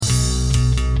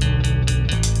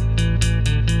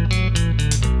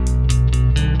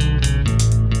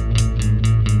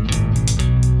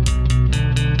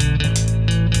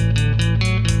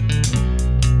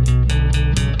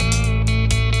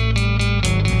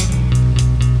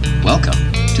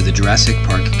Welcome to the Jurassic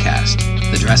Park Cast,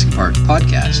 the Jurassic Park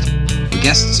podcast, where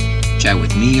guests chat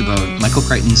with me about Michael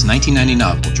Crichton's 1990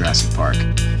 novel Jurassic Park,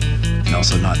 and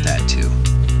also not that too.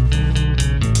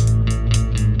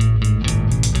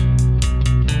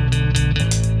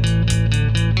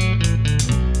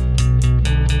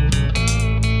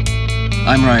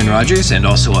 I'm Ryan Rogers, and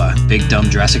also a big dumb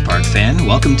Jurassic Park fan.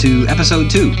 Welcome to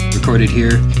episode 2, recorded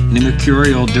here in the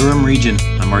mercurial Durham region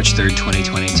on March 3rd,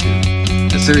 2022.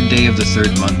 The third day of the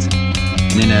third month,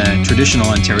 and in a traditional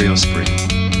Ontario spring.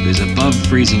 It was above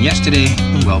freezing yesterday,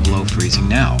 and well below freezing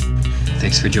now.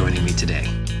 Thanks for joining me today.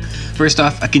 First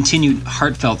off, a continued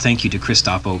heartfelt thank you to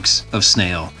Christoph Oakes of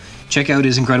Snail. Check out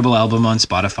his incredible album on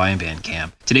Spotify and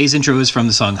Bandcamp. Today's intro is from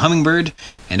the song Hummingbird,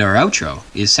 and our outro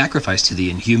is Sacrifice to the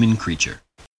Inhuman Creature.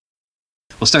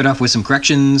 We'll start off with some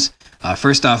corrections.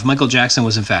 First off, Michael Jackson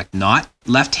was in fact not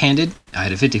left-handed. I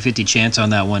had a 50-50 chance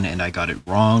on that one, and I got it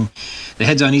wrong. The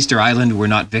heads on Easter Island were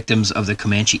not victims of the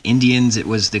Comanche Indians. It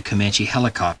was the Comanche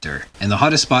helicopter. And the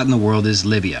hottest spot in the world is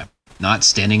Libya, not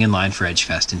standing in line for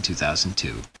Edgefest in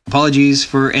 2002. Apologies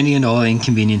for any and all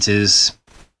inconveniences.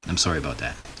 I'm sorry about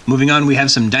that. Moving on, we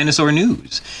have some dinosaur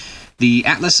news. The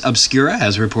Atlas Obscura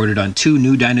has reported on 2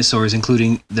 new dinosaurs,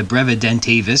 including the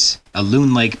Brevidentavis, a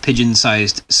loon-like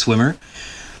pigeon-sized swimmer.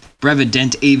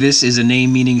 Brevidentavis is a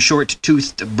name meaning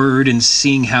short-toothed bird, and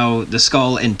seeing how the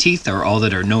skull and teeth are all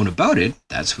that are known about it,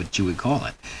 that's what you would call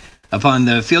it. Upon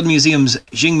the Field Museum's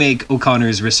Jingmei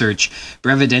O'Connor's research,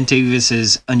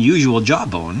 Brevidentavis's unusual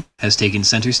jawbone has taken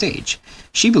center stage.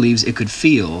 She believes it could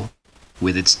feel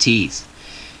with its teeth.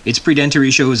 Its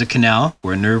predentary shows a canal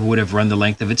where a nerve would have run the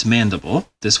length of its mandible.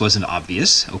 This wasn't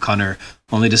obvious. O'Connor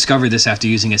only discovered this after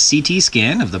using a CT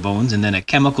scan of the bones and then a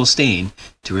chemical stain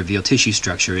to reveal tissue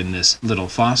structure in this little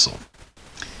fossil.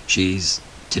 She's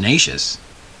tenacious,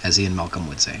 as Ian Malcolm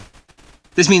would say.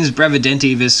 This means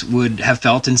Brevidentavis would have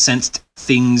felt and sensed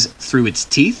things through its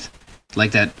teeth,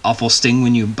 like that awful sting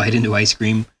when you bite into ice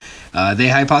cream. They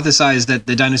hypothesized that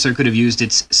the dinosaur could have used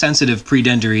its sensitive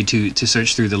predentary to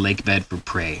search through the lake bed for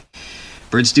prey.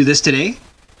 Birds do this today,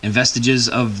 and vestiges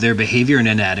of their behavior and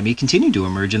anatomy continue to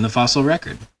emerge in the fossil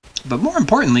record. But more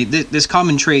importantly, this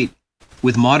common trait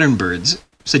with modern birds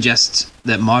suggests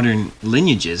that modern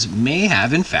lineages may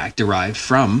have in fact derived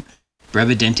from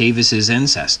Brevidentavis's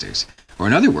ancestors. Or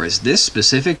in other words, this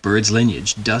specific bird's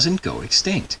lineage doesn't go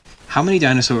extinct. How many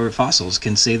dinosaur fossils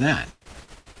can say that?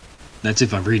 That's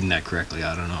if I'm reading that correctly,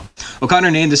 I don't know.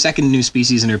 O'Connor named the second new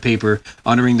species in her paper,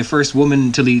 honoring the first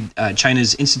woman to lead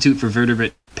China's Institute for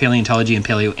Vertebrate Paleontology and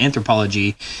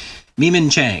Paleoanthropology, Mimin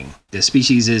Chang. The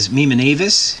species is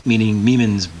Miminavis, meaning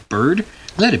Mimin's bird.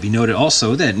 Let it be noted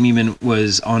also that Mimin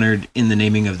was honored in the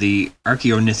naming of the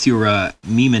Archaeornithura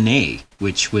miminae,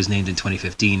 which was named in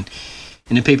 2015,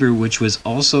 in a paper which was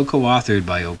also co-authored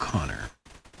by O'Connor.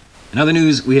 In other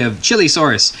news, we have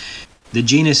Chilisaurus. The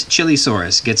genus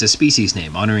Chilisaurus gets a species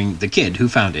name honoring the kid who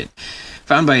found it.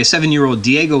 Found by a 7-year-old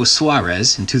Diego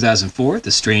Suarez in 2004,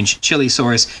 the strange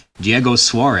Chilisaurus Diego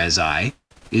Suarezi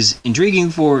is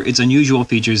intriguing for its unusual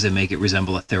features that make it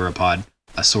resemble a theropod,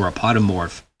 a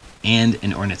sauropodomorph, and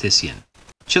an ornithischian.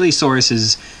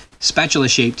 Chilisaurus's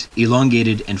spatula-shaped,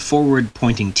 elongated, and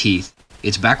forward-pointing teeth,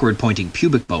 its backward-pointing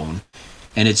pubic bone,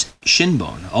 and its shin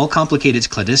bone all complicate its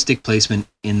cladistic placement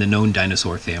in the known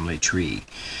dinosaur family tree.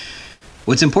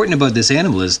 What's important about this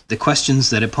animal is the questions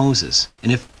that it poses,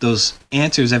 and if those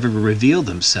answers ever reveal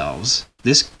themselves,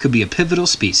 this could be a pivotal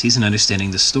species in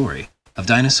understanding the story of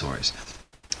dinosaurs.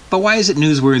 But why is it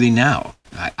newsworthy now?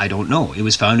 I don't know. It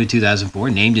was found in 2004,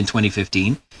 named in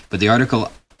 2015, but the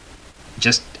article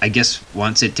just, I guess,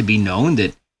 wants it to be known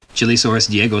that Chilisaurus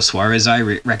Diego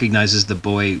Suarezi recognizes the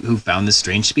boy who found this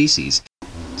strange species.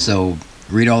 So,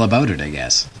 read all about it, I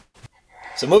guess.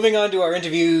 So moving on to our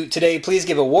interview today, please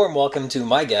give a warm welcome to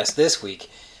my guest this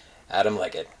week, Adam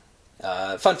Leggett.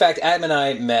 Fun fact, Adam and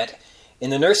I met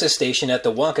in the nurses' station at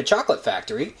the Wonka Chocolate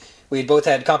Factory. We both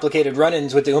had complicated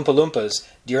run-ins with the Oompa Loompas.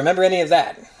 Do you remember any of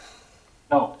that?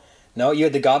 No. No? You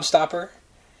had the gobstopper?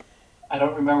 I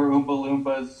don't remember Oompa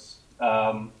Loompas.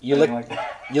 You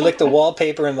licked the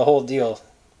wallpaper and the whole deal.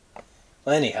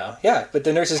 Well, anyhow, yeah, but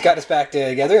the nurses got us back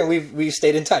together, and we've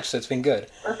stayed in touch, so it's been good.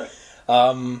 Perfect.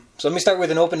 So let me start with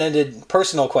an open-ended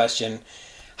personal question.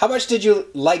 How much did you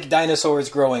like dinosaurs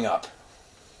growing up?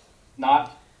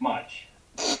 Not much.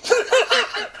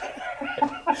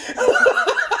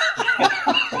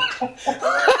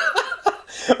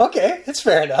 Okay, that's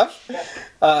fair enough.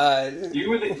 You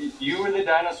were the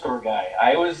dinosaur guy.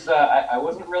 I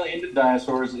wasn't really into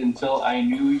dinosaurs until I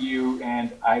knew you,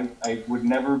 and I would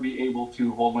never be able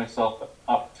to hold myself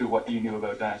up to what you knew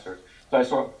about dinosaurs. So I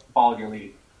sort of followed your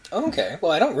lead. Okay.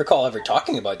 Well, I don't recall ever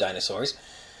talking about dinosaurs.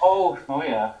 Oh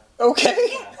yeah.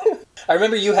 Okay. I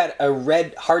remember you had a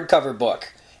red hardcover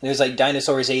book, and it was like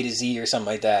Dinosaurs A to Z or something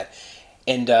like that,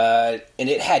 and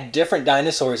it had different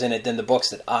dinosaurs in it than the books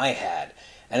that I had.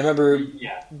 And I remember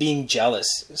being jealous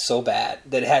so bad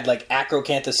that it had like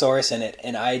Acrocanthosaurus in it,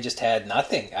 and I just had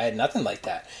nothing. I had nothing like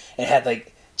that. And it had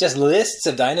like just lists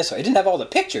of dinosaurs. It didn't have all the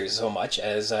pictures so much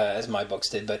as my books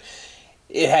did, but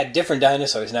it had different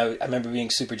dinosaurs. And I remember being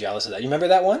super jealous of that. You remember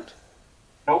that one?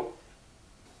 Nope.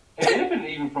 It may have been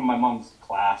even from my mom's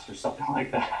class or something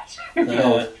like that. You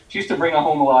know, she used to bring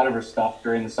home a lot of her stuff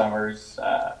during the summers.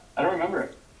 I don't remember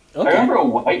it. Okay. I remember a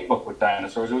white book with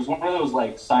dinosaurs. It was one of those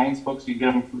like science books. You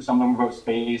get them. Some of them were about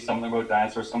space, some of them were about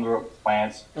dinosaurs, some of them were about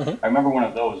plants. I remember one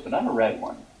of those, but not a red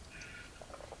one.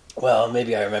 Well,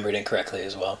 maybe I remembered incorrectly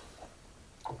as well.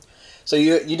 So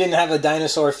you didn't have a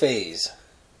dinosaur phase?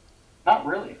 Not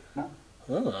really. No.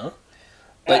 Oh.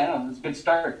 But yeah, it's a good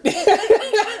start.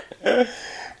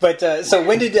 But so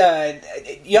when did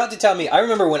you have to tell me? I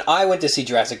remember when I went to see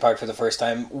Jurassic Park for the first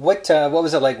time. What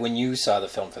was it like when you saw the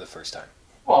film for the first time?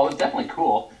 Well, it was definitely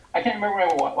cool. I can't remember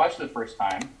when I watched it the first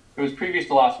time. It was previous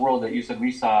to Lost World that you said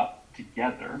we saw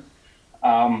together.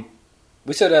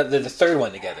 We saw the third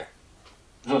one together.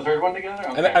 Was the third one together?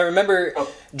 Okay. I remember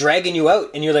dragging you out,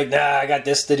 and you're like, "Nah, I got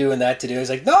this to do and that to do." I was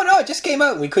like, "No, it just came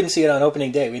out." And we couldn't see it on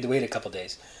opening day. We had to wait a couple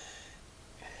days.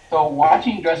 So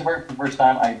watching Jurassic Park for the first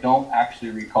time, I don't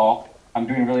actually recall. I'm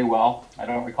doing really well. I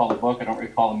don't recall the book. I don't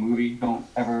recall the movie. Don't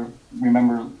ever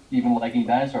remember even liking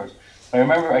dinosaurs. But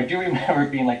I do remember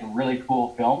it being like a really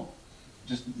cool film,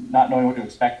 just not knowing what to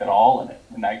expect at all in it.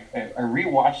 And I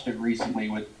rewatched it recently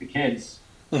with the kids,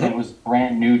 and it was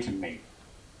brand new to me.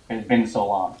 It had been so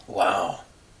long. Wow.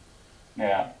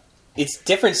 Yeah. It's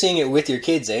different seeing it with your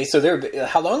kids, eh? So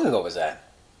how long ago was that?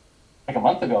 Like a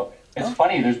month ago. It's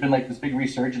funny, there's been like this big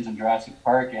resurgence in Jurassic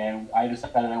Park, and I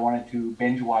decided I wanted to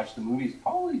binge watch the movies.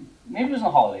 Maybe it was on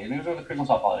a holiday. Maybe it was over the Christmas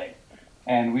holiday.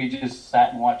 And we just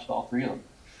sat and watched all three of them.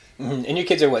 Mm-hmm. And your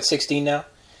kids are what, 16 now?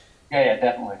 Yeah,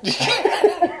 definitely.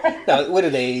 Now, what are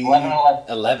they?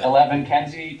 11.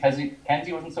 Kenzie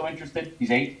wasn't so interested. He's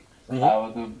 8.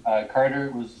 Mm-hmm.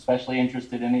 Carter was especially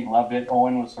interested in it. He loved it.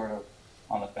 Owen was sort of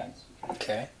on the fence.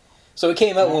 Okay. So it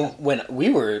came out when we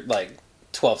were like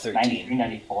 12, 13. 93,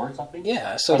 94 or something?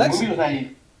 Yeah, so the movie was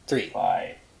 93.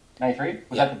 93?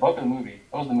 Was that the book or the movie?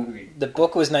 What was the movie? The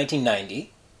book was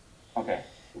 1990. Okay.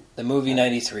 The movie,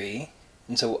 93.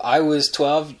 And so I was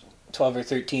 12 or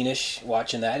 13-ish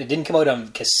watching that. It didn't come out on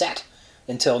cassette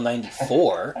until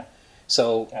 94.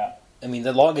 So, I mean,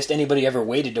 the longest anybody ever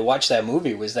waited to watch that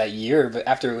movie was that year but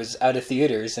after it was out of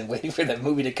theaters and waiting for that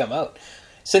movie to come out.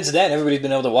 Since then, everybody's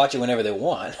been able to watch it whenever they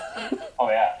want. Oh,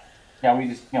 yeah. Yeah, we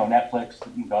just, Netflix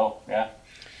and go, yeah.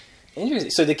 Interesting.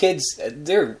 So the kids,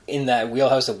 they're in that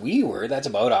wheelhouse that we were. That's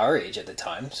about our age at the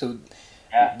time. So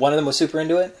one of them was super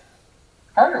into it?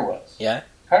 Carter was. Yeah?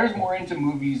 Carter's more into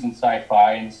movies and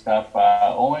sci-fi and stuff.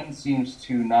 Owen seems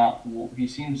to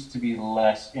be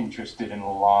less interested in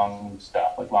long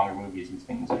stuff, like longer movies and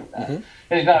things like that. Mm-hmm.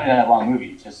 And he's not in that long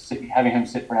movie. Just having him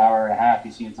sit for an hour and a half,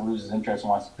 he seems to lose his interest and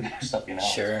wants to do something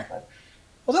else. Sure. But,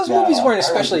 well, those movies weren't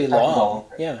especially long.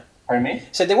 Yeah. Pardon me?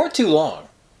 So they weren't too long.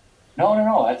 No.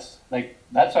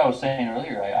 That's what I was saying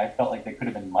earlier. I felt like they could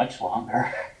have been much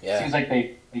longer. Yeah. It seems like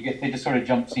they just sort of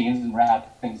jump scenes and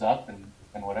wrap things up and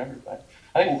whatever. But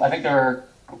I think they're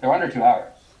under 2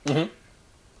 hours. Mm-hmm.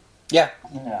 Yeah.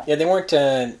 They weren't.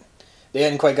 They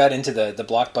hadn't quite got into the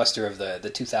blockbuster of the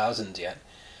 2000s yet,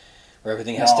 where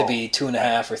everything has to be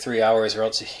 2.5 or 3 hours, or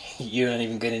else you don't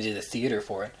even get into the theater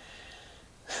for it.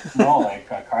 No, like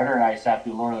Carter and I sat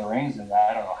through Lord of the Rings, and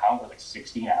I don't know how, like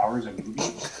 16 hours of movie.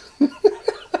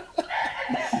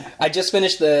 I just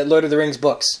finished the Lord of the Rings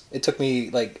books. It took me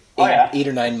like 8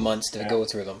 or 9 months to go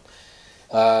through them.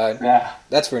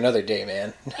 That's for another day,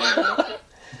 man.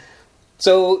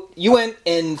 So you went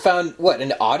and found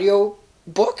an audio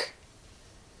book?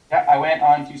 Yeah, I went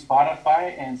on to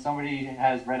Spotify, and somebody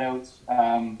has read out,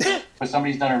 but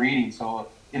somebody's done a reading. So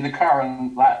in the car,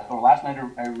 last night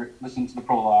I listened to the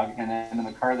prologue, and then in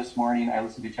the car this morning I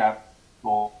listened to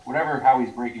how he's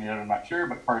breaking it out, I'm not sure,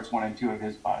 but parts 1 and 2 of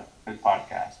his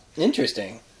podcast.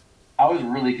 Interesting. I was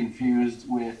really confused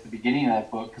with the beginning of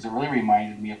that book because it really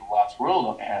reminded me of the Lost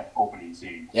World opening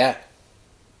scene. Yeah.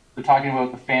 They're talking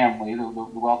about the family, the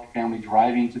wealthy family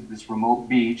driving to this remote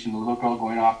beach, and the little girl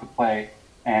going off to play,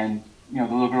 and the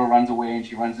little girl runs away and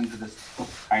she runs into this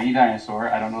tiny dinosaur.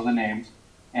 I don't know the names,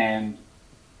 and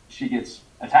she gets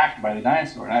attacked by the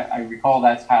dinosaur. And I recall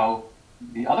that's how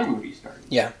the other movie started.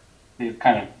 Yeah. they've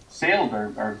kind of sailed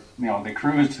or they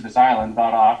cruised to this island,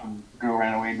 got off, and the girl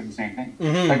ran away and did the same thing.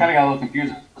 Mm-hmm. So I kind of got a little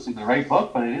confused. Is it the right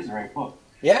book? But it is the right book.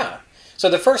 Yeah. So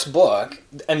the first book,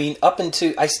 I mean, up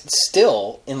into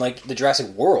still in like the Jurassic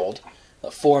World,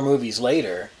 4 movies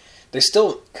later, they're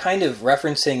still kind of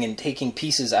referencing and taking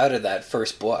pieces out of that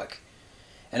first book.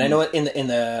 And I know in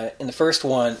the first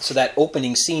one, so that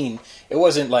opening scene, it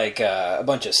wasn't like a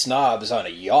bunch of snobs on a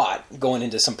yacht going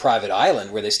into some private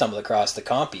island where they stumbled across the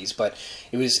compies, but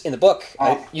it was in the book.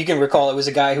 You can recall it was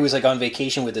a guy who was like on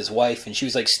vacation with his wife, and she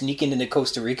was like sneaking into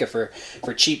Costa Rica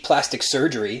for cheap plastic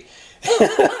surgery.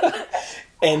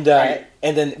 And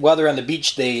then while they're on the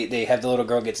beach, they have the little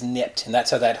girl gets nipped, and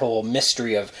that's how that whole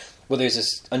mystery of, well, there's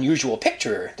this unusual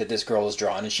picture that this girl has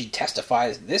drawn, and she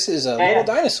testifies this is a little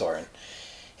dinosaur.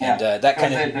 And that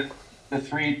kind of the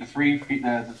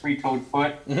three-toed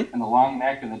foot and the long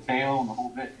neck and the tail and the whole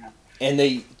bit. Yeah. And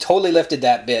they totally lifted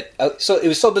that bit. So it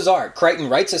was so bizarre. Crichton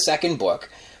writes a second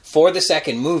book for the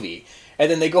second movie,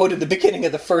 and then they go to the beginning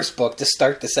of the first book to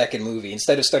start the second movie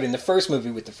instead of starting the first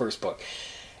movie with the first book.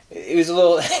 It was a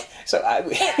little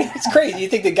it's crazy. You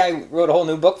think the guy wrote a whole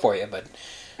new book for you, but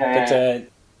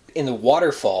in the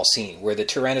waterfall scene where the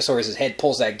Tyrannosaurus' head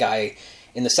pulls that guy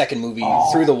in the second movie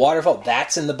through the waterfall,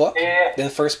 that's in the book? Yeah. In the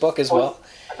first book as well?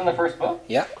 That's in the first book?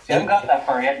 Yeah. See, I haven't got that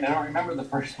far yet, and I don't remember the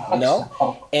first book. No?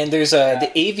 So. And there's the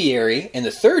aviary in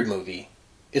the third movie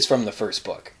is from the first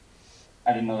book.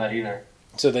 I didn't know that either.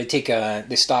 So they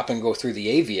they stop and go through the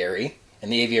aviary, and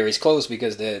the aviary is closed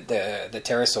because the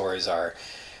pterosaurs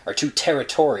are too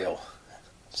territorial.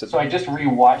 So I just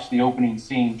rewatched the opening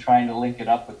scene, trying to link it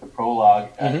up with the prologue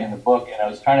in the book, and I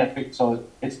was trying to fix. So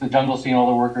it's the jungle scene. All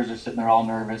the workers are sitting there, all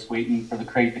nervous, waiting for the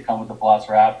crate to come with the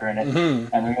Velociraptor in it,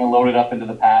 and they're going to load it up into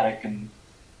the paddock, and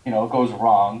it goes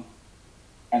wrong,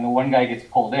 and the one guy gets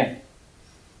pulled in,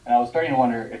 and I was starting to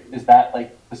wonder, is that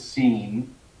like the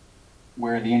scene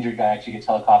where the injured guy actually gets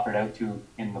helicoptered out to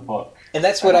in the book? And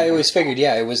that's what I always figured.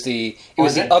 Yeah, it was the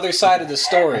other side of the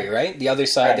story, right? The other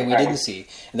side that we didn't see,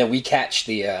 and then we catch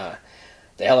the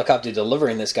helicopter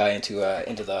delivering this guy into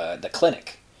the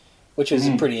clinic, which was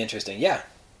pretty interesting. Yeah,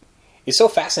 it's so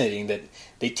fascinating that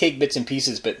they take bits and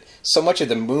pieces, but so much of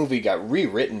the movie got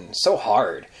rewritten so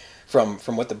hard from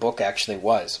what the book actually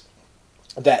was,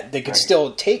 that they could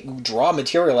still draw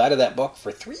material out of that book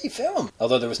for 3 films.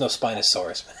 Although there was no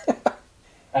Spinosaurus.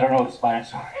 I don't know what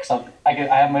Spinosaurus. I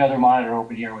have my other monitor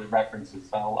open here with references,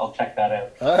 so I'll check that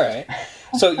out. All right.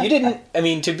 So you didn't. I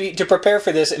mean, to prepare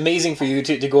for this, amazing for you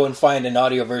to go and find an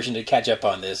audio version to catch up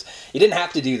on this. You didn't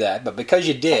have to do that, but because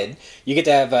you did, you get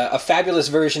to have a fabulous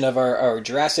version of our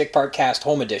Jurassic Park Cast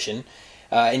Home Edition,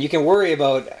 and you can worry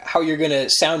about how you're going to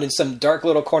sound in some dark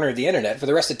little corner of the internet for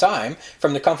the rest of the time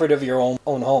from the comfort of your own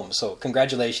home. So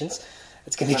congratulations.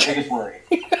 It's going to be my biggest worry.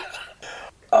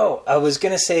 Oh, I was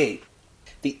going to say,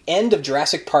 the end of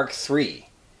Jurassic Park 3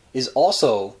 is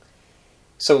also,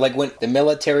 so like when the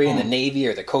military and the Navy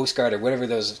or the Coast Guard or whatever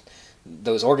those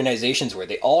organizations were,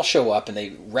 they all show up and they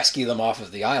rescue them off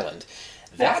of the island.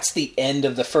 That's the end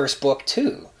of the first book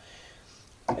too.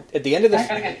 At the end of the... I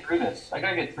gotta get through this.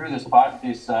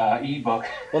 This e-book.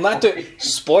 Well, not to...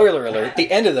 Spoiler alert. At the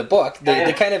end of the book,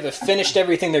 they kind of have finished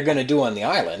everything they're going to do on the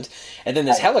island, and then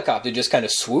this helicopter just kind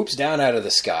of swoops down out of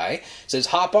the sky, says,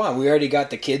 hop on, we already got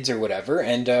the kids or whatever,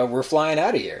 and we're flying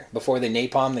out of here before they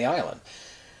napalm the island.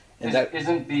 And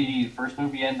isn't the first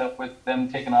movie end up with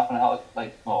them taking off on a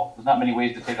helicopter? There's not many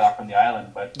ways to take off from the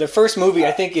island, but... The first movie,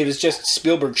 I think it was just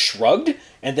Spielberg shrugged,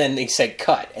 and then they said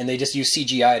cut, and they just used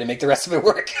CGI to make the rest of it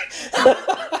work.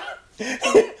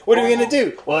 What are we going to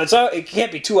do? Well, it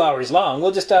can't be 2 hours long. We'll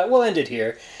just, we'll end it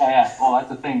here. Yeah, well, that's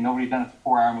the thing. Nobody's done a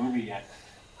 4-hour movie yet.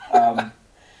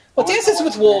 Well, Dances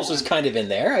with Wolves was kind of in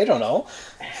there. I don't know.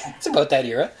 It's about that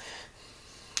era.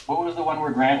 What was the one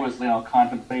where Grant was,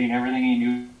 contemplating everything he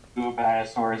knew about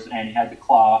dinosaurs, and he had the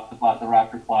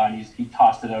raptor claw, and he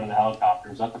tossed it out of the helicopter?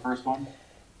 Was that the first one?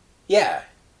 Yeah.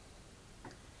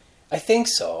 I think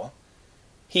so.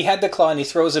 He had the claw, and he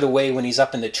throws it away when he's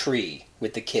up in the tree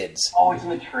with the kids. Oh, he's in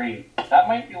the tree. That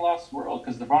might be Lost World,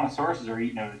 because the brontosauruses are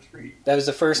eating out of the tree. That was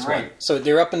the first one. So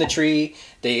they're up in the tree,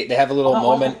 they have a little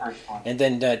moment, and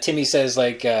then Timmy says, do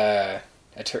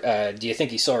you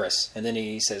think he's Saurus? And then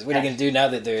he says, what are you going to do now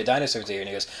that there are dinosaurs here? And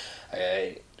he goes,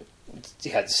 it's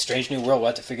a strange new world. We'll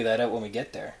have to figure that out when we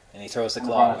get there. And he throws the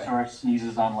claw away. Brontosaurus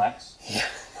sneezes on Lex. Yeah.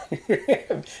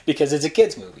 Because it's a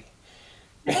kids' movie.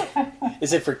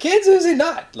 Is it for kids or is it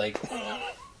not?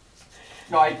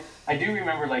 No, I do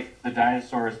remember the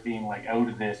dinosaurs being out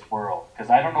of this world,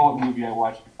 because I don't know what movie I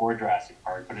watched before Jurassic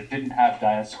Park, but it didn't have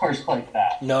dinosaurs like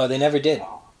that. No, they never did,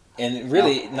 and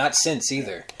really not since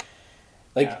either.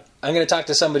 Like, Yeah. I'm going to talk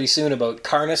to somebody soon about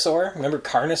Carnosaur. Remember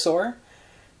Carnosaur?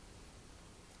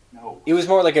 No. It was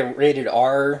more like a rated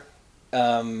R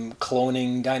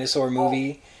cloning dinosaur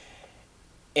movie.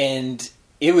 And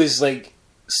it was, like,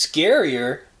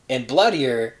 scarier and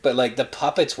bloodier, but, like, the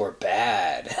puppets were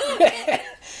bad.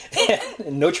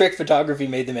 No trick photography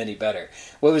made them any better.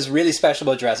 What was really special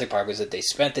about Jurassic Park was that they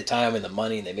spent the time and the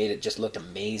money, and they made it just look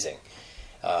amazing.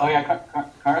 Oh yeah,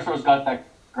 Carnosaur's got that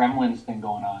Gremlins thing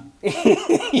going on.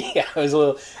 Yeah, it was a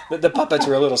little. The puppets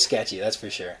were a little sketchy, that's for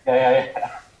sure.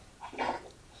 Yeah.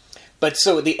 But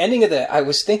so the ending of I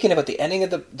was thinking about the ending of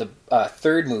the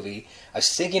third movie. I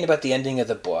was thinking about the ending of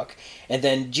the book, and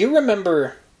then do you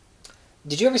remember?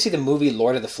 Did you ever see the movie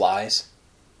Lord of the Flies?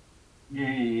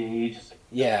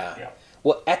 Yeah.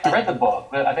 Well, I read the book,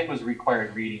 but I think it was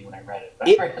required reading when I read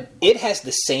it. It has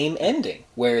the same ending,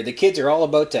 where the kids are all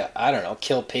about to, I don't know,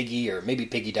 kill Piggy, or maybe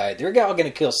Piggy died. They're all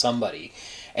going to kill somebody.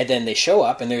 And then they show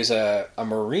up, and there's a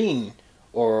Marine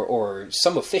or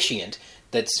some officiant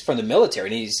that's from the military,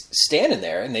 and he's standing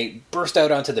there, and they burst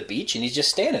out onto the beach, and he's just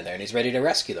standing there, and he's ready to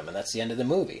rescue them, and that's the end of the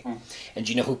movie. And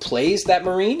do you know who plays that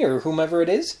Marine, or whomever it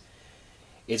is?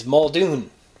 It's Muldoon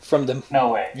from the... No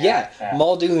way. Yeah.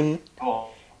 Muldoon... Cool.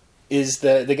 Is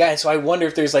the guy. So I wonder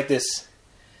if there's like this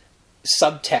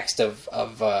subtext of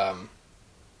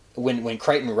when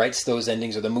Crichton writes those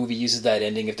endings, or the movie uses that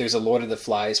ending, if there's a Lord of the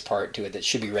Flies part to it that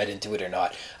should be read into it or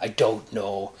not. I don't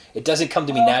know. It doesn't come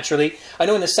to me naturally. I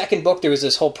know in the second book there was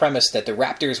this whole premise that the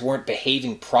raptors weren't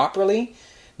behaving properly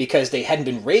because they hadn't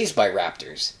been raised by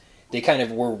raptors. They kind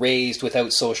of were raised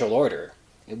without social order,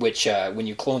 which when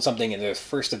you clone something and they're the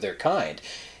first of their kind,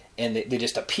 and they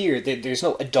just appear, there's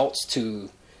no adults to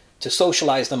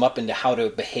socialize them up into how to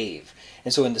behave.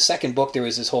 And so in the second book, there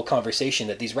was this whole conversation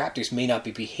that these raptors may not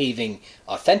be behaving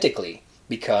authentically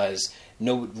because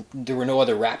there were no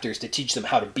other raptors to teach them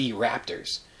how to be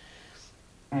raptors.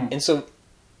 And so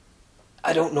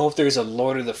I don't know if there's a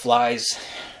Lord of the Flies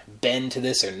bend to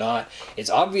this or not. It's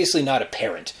obviously not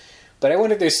apparent, but I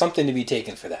wonder if there's something to be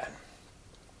taken for that.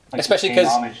 Like, especially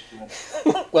because,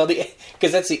 well,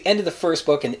 because that's the end of the first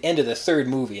book and the end of the third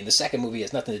movie, and the second movie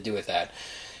has nothing to do with that.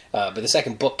 But the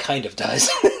second book kind of does.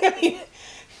 I mean,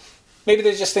 maybe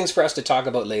there's just things for us to talk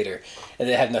about later, and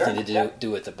they have nothing to do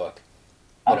with the book.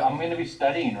 I'm going to be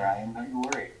studying, Ryan. Don't you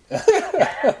worry.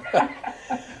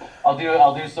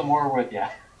 I'll do some more with you.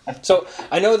 So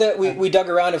I know that we dug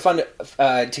around and found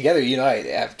together. You know,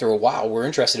 after a while, we're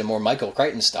interested in more Michael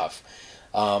Crichton stuff.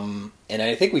 And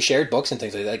I think we shared books and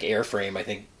things like Airframe. I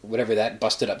think whatever that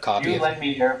busted up copy. You lent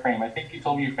me Airframe. I think you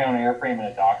told me you found an Airframe in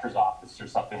a doctor's office or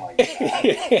something like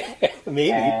that.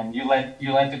 Maybe. And you lent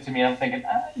it to me. And I'm thinking,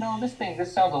 no, this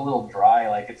sounds a little dry.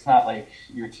 Like it's not like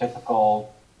your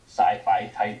typical sci-fi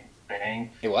type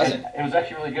thing. It wasn't. And it was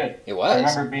actually really good. It was. I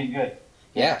remember it being good.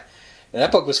 Yeah, and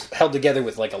that book was held together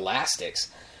with like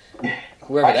elastics. I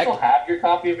still have your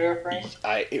copy of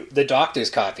Airframe. The doctor's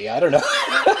copy. I don't know.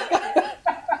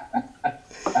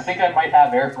 I think I might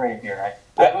have Airframe here.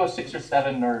 I have about 6 or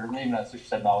 7, or maybe not 6 or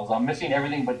 7 novels. I'm missing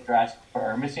everything but Jurassic Park,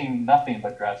 or missing nothing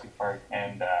but Jurassic Park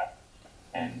and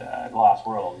Lost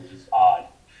World, which is odd.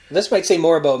 This might say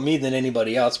more about me than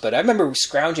anybody else, but I remember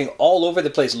scrounging all over the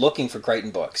place looking for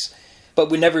Crichton books, but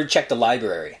we never checked the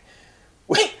library.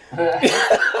 I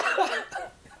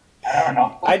don't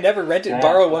know. I never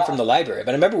borrowed one from the library,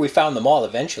 but I remember we found them all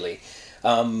eventually.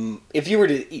 If you were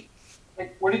to...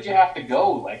 Like, where did you have to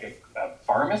go? Like a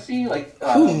pharmacy? Like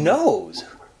who knows?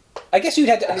 I guess you'd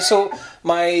have to... So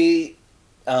my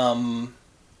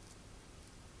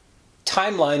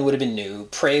timeline would have been new.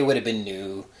 Prey would have been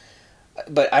new.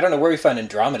 But I don't know where we found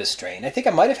Andromeda Strain. I think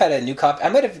I might have had a new copy. I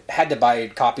might have had to buy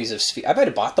copies of Sphere. I might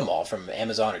have bought them all from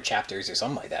Amazon or Chapters or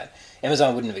something like that.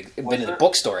 Amazon wouldn't have been in the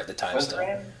bookstore at the time still.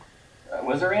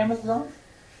 Was there Amazon?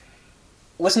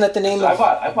 Wasn't that the name of...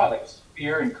 I bought like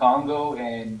Sphere and Congo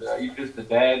and Eat Is the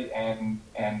Dead and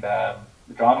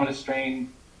Andromeda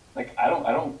Strain. Like I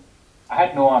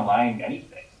had no online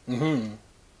anything. Mm-hmm.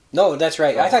 No, that's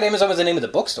right. I thought Amazon was the name of the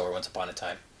bookstore once upon a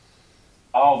time.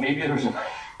 Oh, maybe there was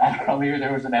I don't know, maybe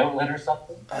there was an outlet or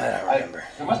something. I don't remember.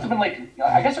 There must have been like,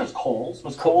 I guess it was Kohl's.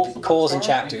 Was Kohl's the Kohl's and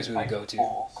bookstore? Chapters we would go to.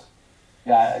 Kohl's.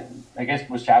 Yeah, I guess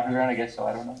was Chapters around, I guess so,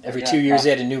 I don't know. Every 2 years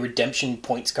they had a new redemption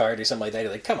points card or something like that.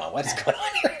 You're like, come on, what's going on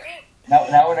here?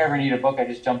 Now whenever I need a book, I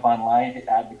just jump online, hit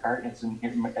add the cart, and it's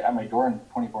at my door in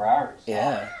 24 hours.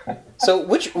 Yeah. So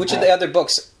which of the other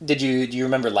books do you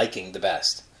remember liking the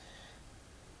best?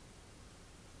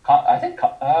 I think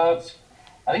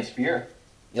Sphere.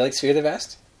 You like Sphere the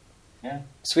best? Yeah.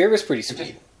 Sphere was pretty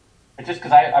sweet. It's just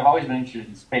because I've always been interested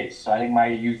in space, so I think my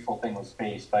youthful thing was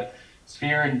space, but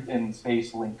Sphere and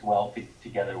space linked well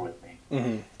together with me.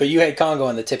 Mm-hmm. But you had Congo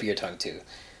on the tip of your tongue, too.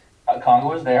 Congo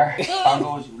was there.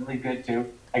 Congo was really good,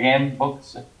 too. Again,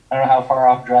 books, I don't know how far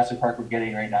off Jurassic Park we're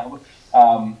getting right now,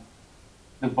 but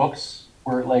the books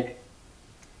were like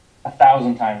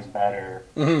 1,000 times better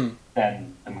than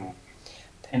the movie.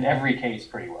 In every case,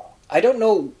 pretty well. I don't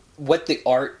know what the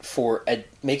art for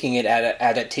making it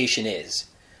adaptation is,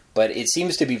 but it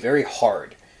seems to be very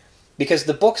hard. Because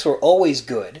the books were always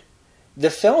good. The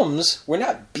films were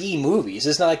not B movies.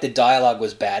 It's not like the dialogue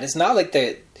was bad. It's not like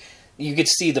you could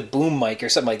see the boom mic or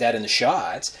something like that in the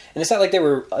shots. And it's not like they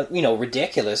were,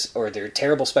 ridiculous or they're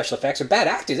terrible special effects or bad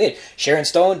actors. They had Sharon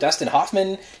Stone, Dustin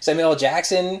Hoffman, Samuel L.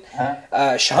 Jackson,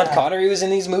 Sean Connery was in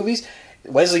these movies,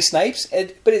 Wesley Snipes,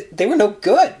 but they were no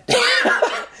good.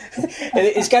 And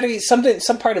it's got to be some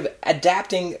part of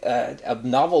adapting a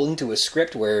novel into a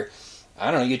script where, I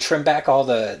don't know, you trim back all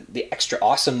the extra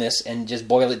awesomeness and just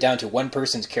boil it down to one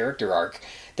person's character arc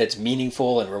that's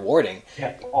meaningful and rewarding.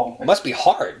 Yeah, well, it must be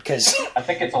hard, because I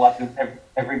think it's a lot of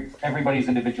everybody's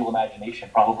individual imagination,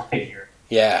 probably.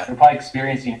 You're probably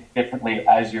experiencing it differently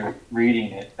as you're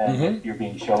reading it than if you're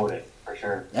being showed it, for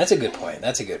sure. That's a good point.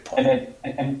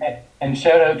 And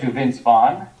shout out to Vince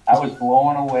Vaughn. I was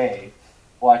blown away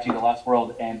watching The Lost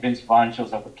World, and Vince Vaughn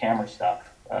shows up with camera stuff.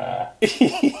 What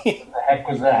the heck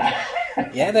was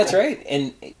that? Yeah, that's right.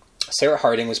 And Sarah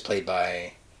Harding was played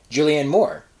by Julianne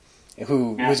Moore,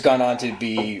 who's gone on to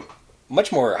be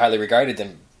much more highly regarded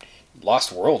than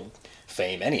Lost World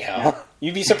fame anyhow. Yeah.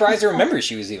 You'd be surprised to remember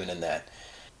she was even in that.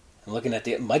 I'm looking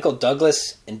at Michael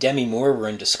Douglas and Demi Moore were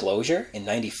in Disclosure in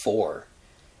 '94.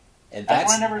 And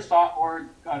that's one I never saw or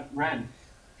read.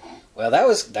 Well, that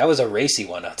was a racy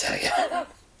one, I'll tell you.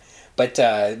 But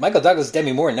Michael Douglas,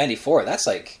 Demi Moore in '94, that's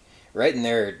like right in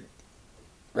their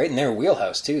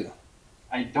wheelhouse too.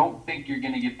 I don't think you're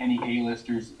going to get any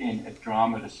A-listers in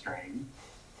Andromeda Strain.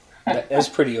 That's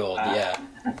pretty old, yeah.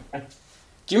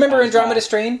 Do you remember Andromeda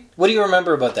Strain? What do you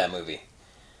remember about that movie?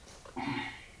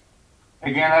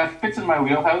 Again, that fits in my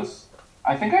wheelhouse.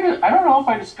 I think I don't know if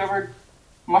I discovered.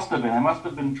 I must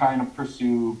have been trying to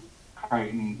pursue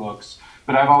Crichton books,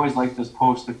 but I've always liked this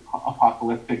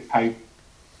post-apocalyptic type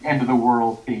end of the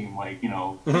world theme, like,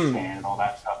 Stand and all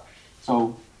that stuff.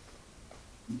 So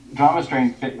Drama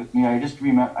Strain fit with me. I just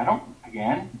remember,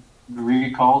 the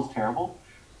recall is terrible.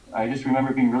 I just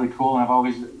remember it being really cool, and I've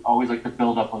always liked the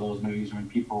build up of those movies when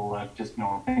people have just,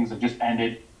 things have just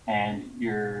ended and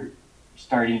you're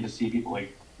starting to see people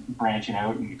like branching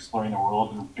out and exploring the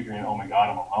world and figuring out, oh my God,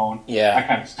 I'm alone. Yeah. That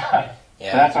kind of stuff.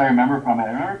 Yeah. So that's what I remember from it.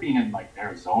 I remember being in like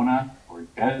Arizona or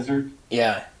desert.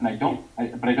 Yeah. And I don't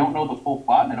know the full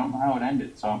plot, and I don't know how it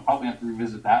ended. So I'm probably going to have to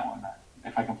revisit that one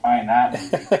if I can find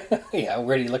that. Yeah,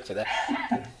 where do you look for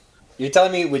that? You're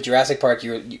telling me with Jurassic Park,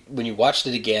 when you watched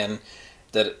it again,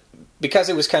 that because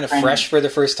it was kind of fresh for the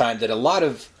first time, that a lot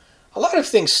of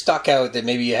things stuck out that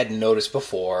maybe you hadn't noticed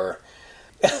before.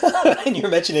 And you're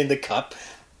mentioning the cup.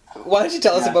 Why don't you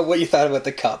tell us about what you thought about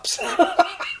the cups?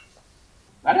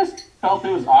 I just felt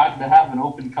it was odd to have an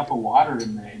open cup of water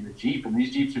in the Jeep, and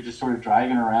these Jeeps are just sort of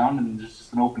driving around, and there's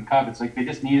just an open cup. It's like they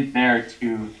just need it there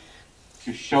to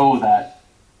show that,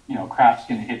 crap's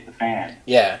going to hit the fan.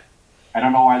 Yeah. I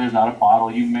don't know why there's not a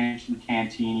bottle. You mentioned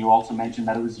canteen. You also mentioned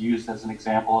that it was used as an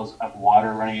example of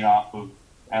water running off of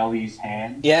Ellie's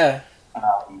hand. Yeah.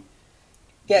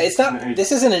 Yeah, it's not.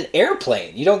 This isn't an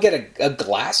airplane. You don't get a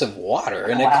glass of water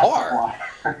in a car.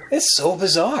 It's so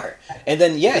bizarre. And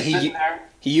then,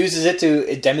 he uses it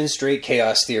to demonstrate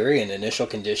chaos theory and initial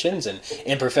conditions and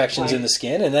imperfections in the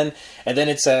skin. And then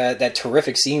it's that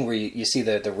terrific scene where you see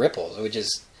the ripples, which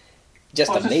is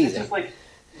just amazing. It's just like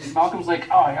Malcolm's like,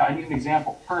 oh, I need an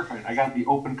example. Perfect. I got the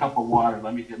open cup of water.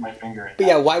 Let me dip my finger in. But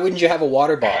yeah, why wouldn't you have a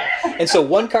water bottle? And so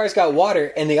one car's got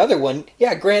water, and the other one,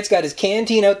 Grant's got his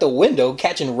canteen out the window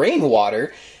catching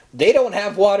rainwater. They don't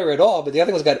have water at all, but the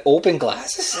other one's got open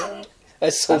glasses.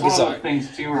 That's so bizarre. One of those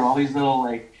things too, where all these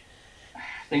little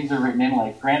things are written in.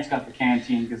 Like Grant's got the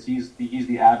canteen because he's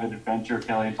the avid adventure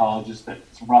paleontologist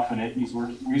that's roughing it. And he's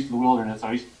used to the wilderness, so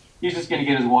he's just going to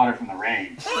get his water from the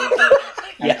rain.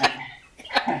 Yeah.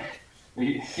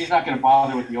 He's not going to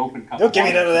bother with the open cup. Don't give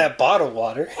me none of that bottled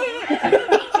water.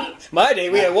 My day,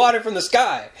 we had water from the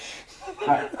sky.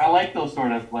 I like those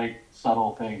sort of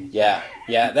subtle things. Yeah.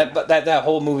 That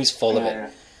whole movie's full of it. Yeah.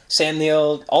 Sam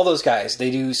Neill, all those guys,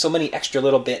 they do so many extra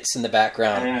little bits in the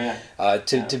background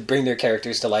to bring their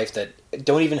characters to life that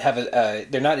don't even have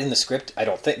they're not in the script. I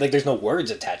don't think there's no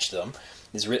words attached to them,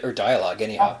 or dialogue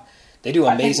anyhow. They do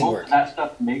amazing work. That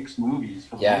stuff makes movies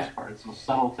for the most part. It's those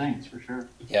subtle things for sure.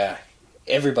 Yeah,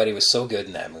 everybody was so good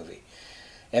in that movie.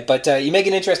 But you make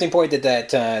an interesting point that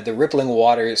the rippling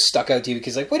water stuck out to you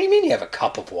because, like, what do you mean you have a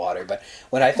cup of water? But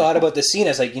when I thought about the scene, I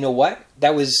was like, you know what?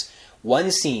 That was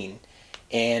one scene,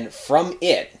 and from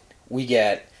it, we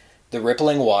get the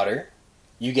rippling water,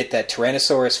 you get that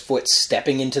Tyrannosaurus foot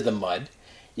stepping into the mud,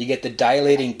 you get the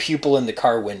dilating pupil in the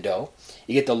car window,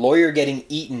 you get the lawyer getting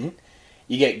eaten,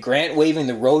 you get Grant waving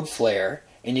the road flare,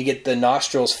 and you get the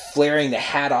nostrils flaring the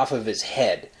hat off of his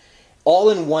head. All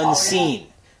in one scene.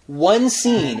 One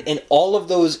scene, and all of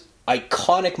those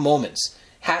iconic moments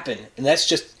happen. And that's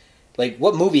just, like,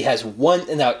 what movie has one...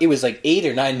 Now, it was like 8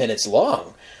 or 9 minutes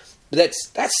long. But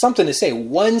that's something to say.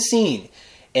 One scene,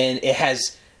 and it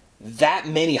has that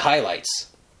many highlights.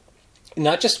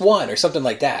 Not just one, or something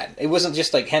like that. It wasn't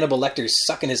just like Hannibal Lecter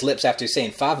sucking his lips after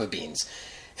saying fava beans.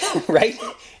 Right?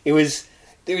 There was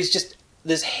just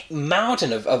this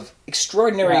mountain of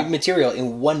extraordinary material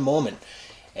in one moment.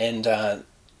 And...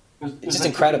 it's just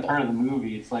incredible. Part of the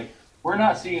movie, it's like, we're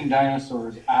not seeing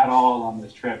dinosaurs at all on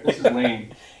this trip. This is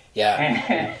lame.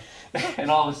 Yeah.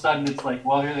 And all of a sudden, it's like,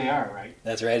 well, here they are, right?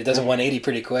 That's right. It does a 180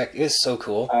 pretty quick. It's so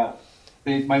cool.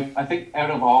 I think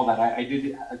out of all that, I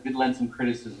did lend some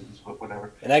criticisms, but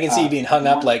whatever. And I can see you being hung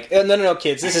up like, oh, no,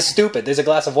 kids, this is stupid. There's a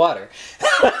glass of water.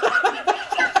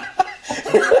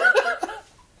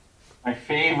 My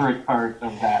favorite part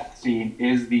of that scene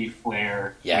is the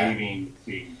flare waving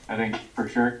scene. I think, for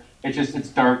sure. It's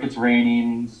dark, it's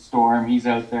raining, storm, he's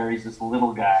out there, he's this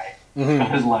little guy, got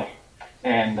his light,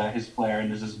 and his flare, and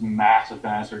there's this massive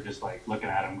dinosaur just, like, looking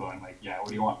at him going, like, yeah, what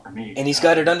do you want from me? And he's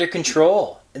got it under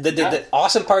control. The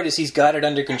awesome part is he's got it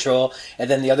under control, and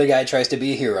then the other guy tries to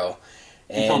be a hero.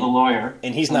 Until the lawyer.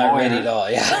 And he's not ready at all,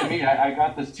 yeah. Look at me, I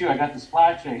got this too, I got the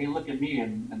splash, hey, look at me,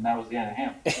 and that was the end of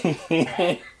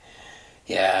him.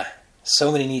 Yeah.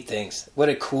 So many neat things. What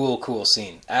a cool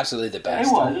scene. Absolutely the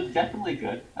best. It was definitely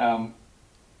good. From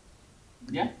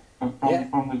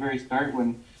the very start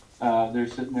when they're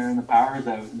sitting there and the power's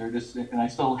out and they're just, and I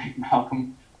still like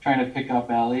Malcolm trying to pick up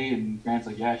Ellie and Grant's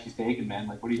like, yeah, she's taken, man.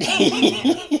 Like, what are you trying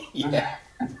to do? Yeah.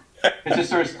 It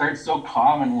just sort of starts so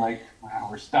calm and like, wow,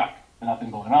 we're stuck. There's nothing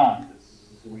going on.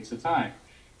 This is a waste of time.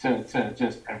 To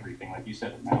just everything, like you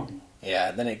said, Malcolm.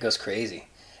 Yeah, then it goes crazy.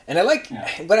 And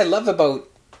what I love about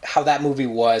how that movie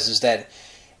was is that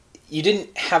you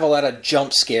didn't have a lot of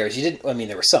jump scares. I mean,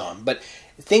 there were some, but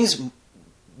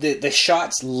the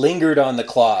shots lingered on the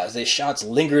claws. The shots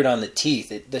lingered on the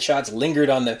teeth. The shots lingered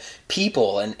on the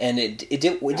people, and it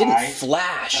didn't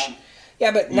flash. Yeah,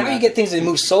 but now you get things that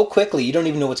move so quickly, you don't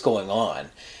even know what's going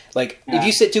on. Like, if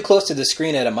you sit too close to the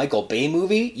screen at a Michael Bay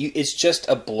movie, it's just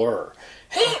a blur.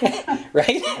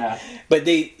 Right? Yeah. But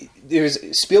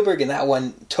there's Spielberg in that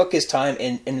one took his time,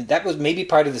 and that was maybe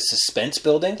part of the suspense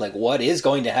building, like what is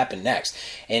going to happen next,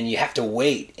 and you have to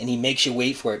wait, and he makes you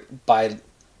wait for it by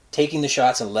taking the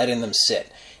shots and letting them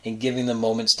sit and giving them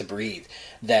moments to breathe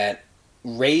that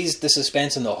raised the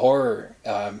suspense and the horror,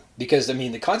 because I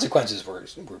mean the consequences were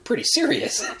pretty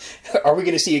serious. Are we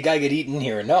going to see a guy get eaten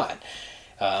here or not?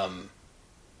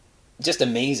 Just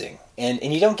amazing.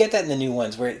 And you don't get that in the new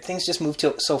ones where things just move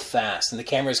so fast and the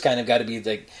camera's kind of got to be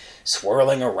like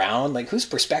swirling around. Like, whose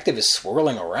perspective is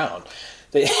swirling around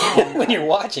when you're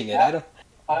watching it? I don't.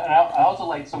 And I also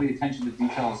like some of the attention to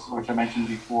details, which I mentioned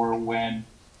before, when,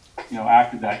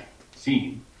 after that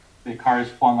scene, the car is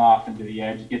flung off into the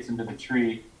edge, gets into the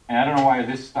tree. And I don't know why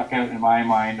this stuck out in my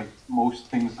mind of most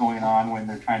things going on when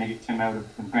they're trying to get Tim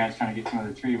when Grant's trying to get Tim out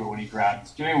of the tree, but when he grabs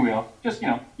the steering wheel, just,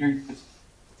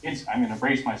 I'm going to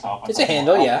brace myself. It's a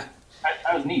handle, yeah.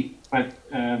 That was neat, but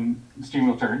the steering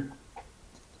wheel turned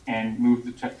and moved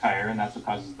the tire, and that's what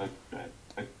causes the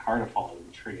car to fall out of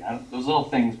the tree. Those little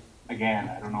things, again,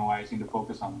 I don't know why I seem to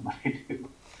focus on them, but I do.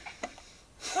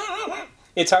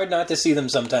 It's hard not to see them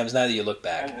sometimes now that you look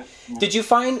back. Did you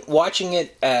find, watching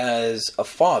it as a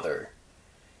father,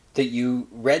 that you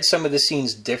read some of the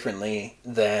scenes differently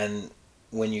than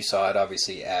when you saw it,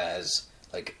 obviously, as,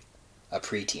 like, a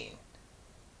preteen?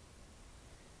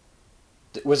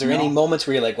 Was there any moments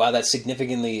where you're like, wow, that's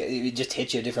significantly, it just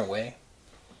hit you a different way?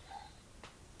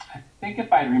 I think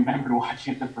if I remembered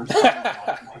watching it the first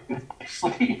time,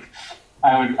 actually,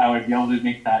 I would be able to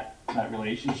make that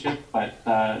relationship. But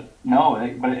no,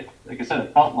 like I said,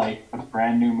 it felt like a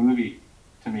brand new movie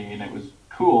to me, and it was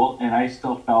cool. And I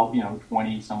still felt,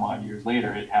 20 some odd years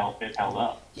later, it held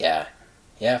up.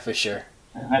 Yeah, for sure.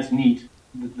 And that's neat.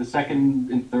 The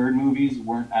second and third movies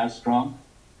weren't as strong.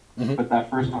 Mm-hmm. But that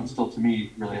first one still, to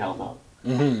me, really held up.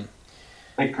 Mm-hmm.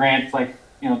 Like Grant's,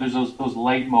 there's those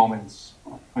light moments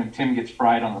when Tim gets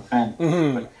fried on the fence.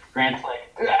 Mm-hmm. But Grant's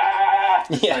like, ah!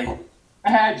 Yeah.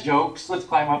 Like, jokes, let's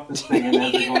climb up this thing. And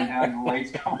as they're going down, the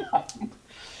lights come up.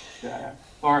 Yeah.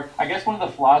 Or I guess one of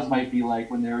the flaws might be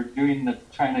like when they were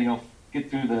trying to get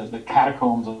through the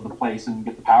catacombs of the place and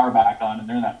get the power back on, and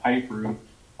they're in that pipe room,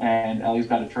 and Ellie's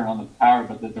got to turn on the power,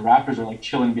 but the Raptors are like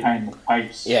chilling behind the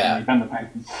pipes. Yeah. And they bend the pipe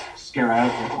and scare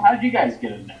out. How did you guys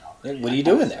get in there? What are you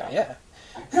doing there? Yeah.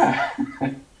 Yeah.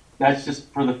 That's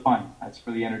just for the fun. That's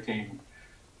for the entertainment.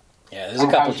 Yeah, there's a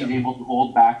couple. How she's able to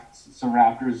hold back some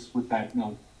Raptors with that,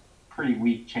 pretty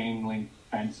weak chain link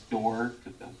fence door to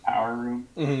the power room.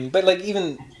 Mm-hmm. But like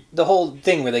even the whole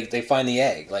thing where they find the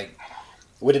egg, like,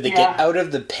 what did they get out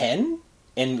of the pen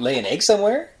and lay an egg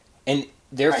somewhere? And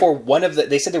therefore one of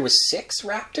they said there was 6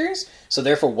 Raptors, so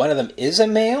therefore one of them is a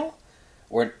male?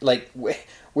 Or like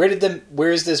where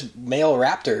is this male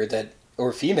Raptor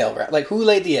or female Raptor? Like, who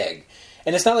laid the egg?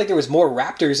 And it's not like there was more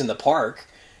Raptors in the park.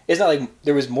 It's not like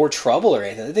there was more trouble or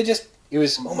anything. It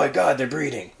was, oh my God, they're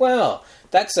breeding. Well,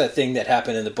 that's a thing that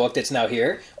happened in the book that's now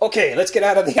here. Okay, let's get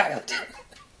out of the island.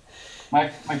 My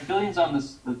feelings on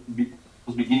those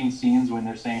beginning scenes when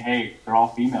they're saying, hey, they're all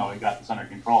female, we got this under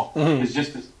control, is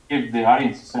just to give the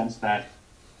audience a sense that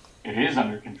it is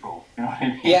under control. You know what I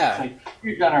mean? Yeah. It's like,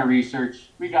 we've done our research,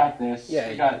 we got this,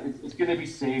 yeah. It's going to be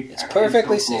safe. It's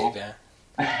perfectly safe, yeah.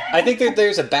 I think that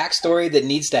there's a backstory that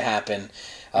needs to happen.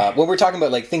 When we're talking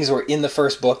about like things that were in the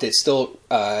first book that still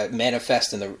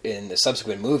manifest in the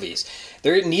subsequent movies,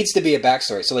 there needs to be a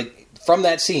backstory. So like from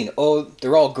that scene,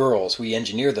 they're all girls. We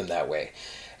engineer them that way.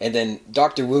 And then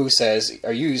Dr. Wu says,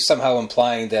 are you somehow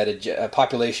implying that a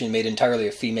population made entirely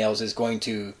of females is going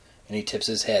to, and he tips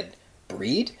his head,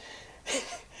 breed?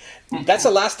 That's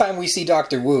the last time we see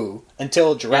Dr. Wu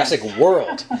until Jurassic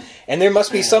World. And there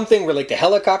must be something where like the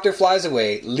helicopter flies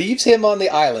away, leaves him on the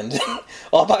island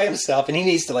all by himself, and he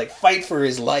needs to like fight for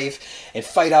his life and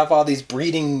fight off all these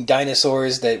breeding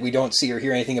dinosaurs that we don't see or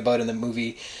hear anything about in the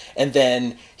movie. And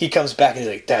then he comes back and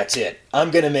he's like, that's it.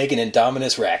 I'm going to make an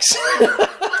Indominus Rex.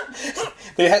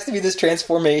 There has to be this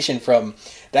transformation from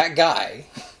that guy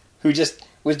who just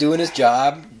was doing his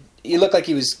job. He looked like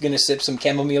he was going to sip some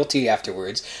chamomile tea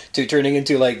afterwards, to turning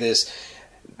into like this,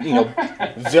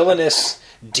 villainous,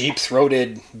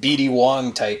 deep-throated B.D.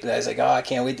 Wong type. I was like, I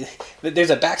can't wait. There's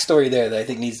a backstory there that I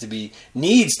think needs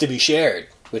to be shared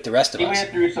with the rest of us. He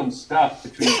went through some stuff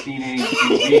between scene A and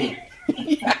scene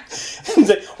B. Yeah.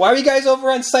 Like, why are you guys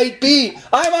over on Site B?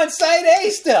 I'm on Site A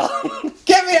still.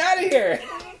 Get me out of here.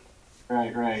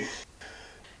 Right.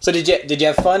 So did you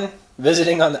have fun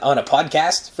visiting on a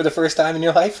podcast for the first time in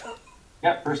your life?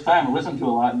 Yeah, first time. I listened to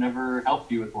a lot. Never helped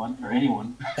you with one, or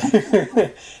anyone.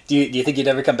 Do you think you'd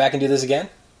ever come back and do this again?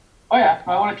 Oh yeah,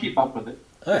 I want to keep up with it.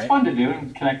 All it's fun to do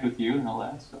and connect with you and all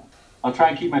that. So I'll try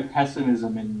and keep my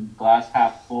pessimism in glass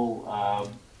half full.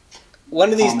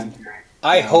 One of these, commentary.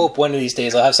 I hope one of these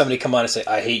days I'll have somebody come on and say,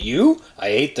 I hate you, I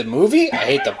hate the movie, I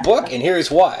hate the book, and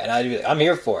here's why. And I'm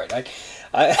here for it.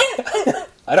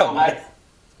 I don't mind.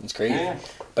 It's crazy. Yeah.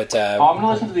 But I'm going to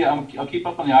listen to I'll keep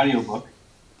up on the audiobook,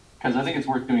 because I think it's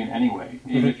worth doing anyway,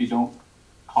 even if you don't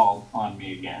call on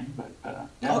me again. But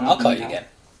I'll call you again.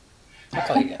 I'll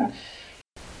call you again.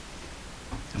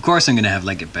 Of course I'm going to have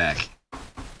Leggett back.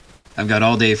 I've got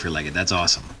all day for Leggett. That's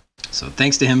awesome. So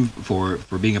thanks to him for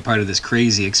being a part of this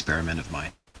crazy experiment of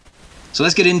mine. So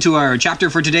let's get into our chapter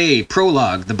for today,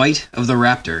 Prologue, The Bite of the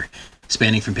Raptor,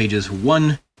 spanning from pages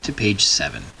 1 to page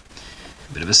 7.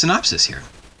 A bit of a synopsis here.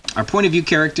 Our point of view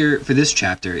character for this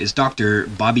chapter is Dr.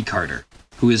 Bobby Carter,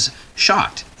 who is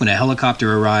shocked when a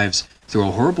helicopter arrives through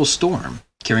a horrible storm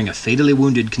carrying a fatally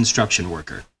wounded construction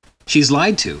worker. She's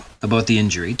lied to about the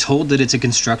injury, told that it's a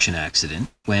construction accident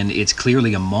when it's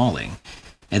clearly a mauling,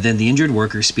 and then the injured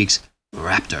worker speaks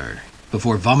Raptor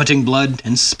before vomiting blood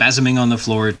and spasming on the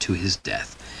floor to his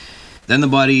death. Then the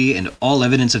body and all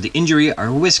evidence of the injury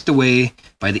are whisked away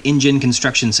by the InGen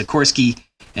Construction Sikorsky,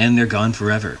 and they're gone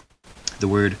forever. The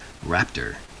word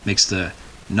Raptor makes the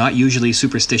not usually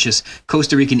superstitious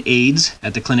Costa Rican aides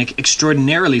at the clinic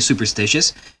extraordinarily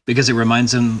superstitious because it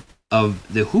reminds them of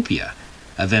the Hupia,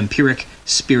 a vampiric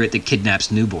spirit that kidnaps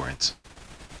newborns.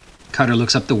 Carter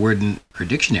looks up the word in her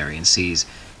dictionary and sees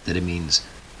that it means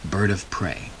bird of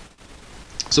prey.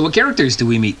 So what characters do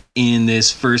we meet in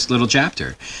this first little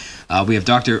chapter? We have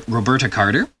Dr. Roberta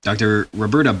Carter. Dr.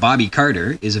 Roberta Bobby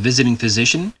Carter is a visiting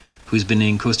physician who's been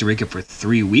in Costa Rica for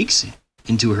 3 weeks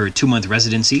into her 2-month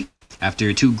residency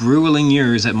after 2 grueling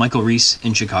years at Michael Reese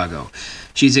in Chicago.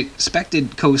 She's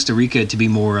expected Costa Rica to be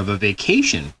more of a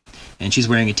vacation, and she's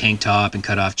wearing a tank top and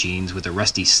cut-off jeans with a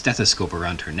rusty stethoscope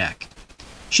around her neck.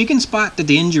 She can spot that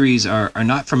the injuries are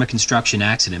not from a construction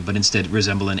accident, but instead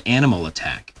resemble an animal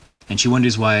attack. And she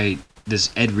wonders why this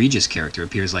Ed Regis character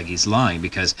appears like he's lying,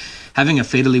 because having a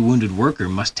fatally wounded worker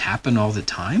must happen all the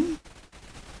time?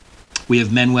 We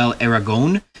have Manuel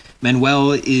Aragon.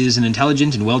 Manuel is an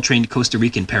intelligent and well-trained Costa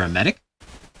Rican paramedic.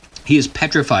 He is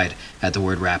petrified at the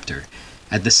word raptor.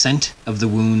 At the scent of the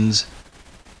wounds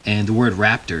and the word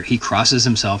raptor, he crosses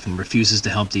himself and refuses to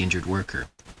help the injured worker.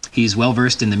 He's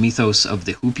well-versed in the mythos of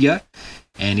the hupia,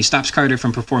 and he stops Carter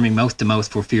from performing mouth-to-mouth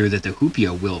for fear that the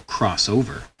hupia will cross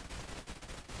over.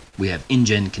 We have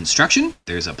InGen Construction.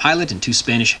 There's a pilot and two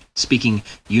Spanish-speaking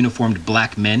uniformed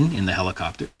black men in the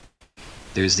helicopter.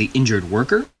 There's the injured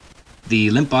worker, the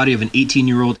limp body of an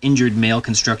 18-year-old injured male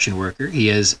construction worker. He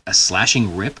has a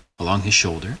slashing rip along his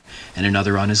shoulder and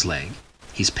another on his leg.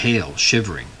 He's pale,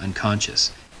 shivering,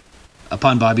 unconscious.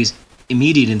 Upon Bobby's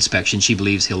immediate inspection, she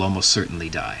believes he'll almost certainly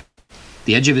die.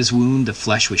 The edge of his wound, the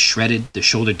flesh was shredded, the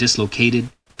shoulder dislocated,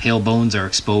 pale bones are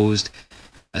exposed,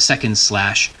 a second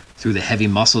slash through the heavy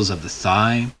muscles of the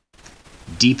thigh,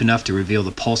 deep enough to reveal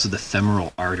the pulse of the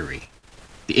femoral artery.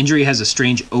 The injury has a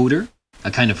strange odor,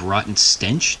 a kind of rotten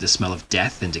stench, the smell of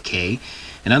death and decay,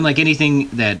 and unlike anything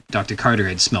that Dr. Carter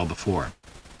had smelled before.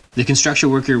 The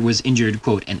construction worker was injured,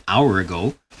 quote, an hour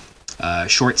ago.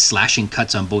 Short slashing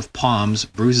cuts on both palms,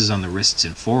 bruises on the wrists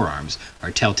and forearms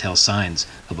are telltale signs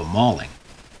of a mauling,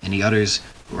 and he utters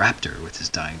raptor with his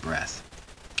dying breath.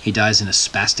 He dies in a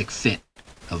spastic fit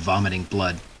of vomiting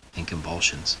blood and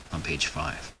convulsions on page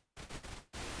 5.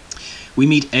 We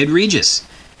meet Ed Regis.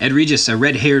 Ed Regis, a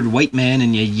red-haired white man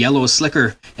in a yellow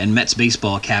slicker and Mets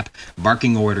baseball cap,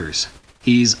 barking orders.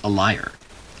 He's a liar,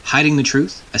 hiding the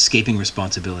truth, escaping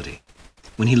responsibility.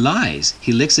 When he lies,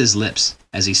 he licks his lips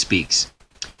as he speaks.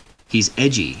 He's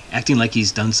edgy, acting like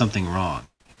he's done something wrong.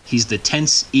 He's the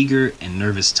tense, eager, and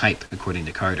nervous type, according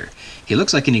to Carter. He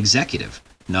looks like an executive,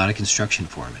 not a construction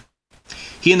foreman.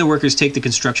 He and the workers take the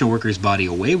construction worker's body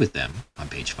away with them, on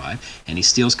page 5, and he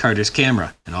steals Carter's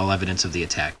camera and all evidence of the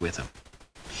attack with him.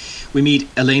 We meet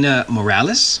Elena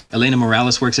Morales. Elena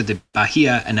Morales works at the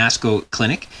Bahia Anasco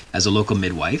Clinic as a local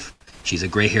midwife. She's a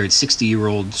gray-haired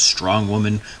 60-year-old strong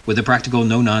woman with a practical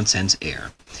no-nonsense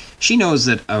air. She knows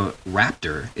that a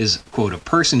raptor is, quote, a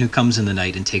person who comes in the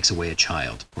night and takes away a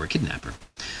child, or a kidnapper.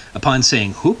 Upon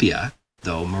saying hupia,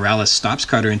 though, Morales stops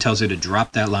Carter and tells her to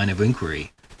drop that line of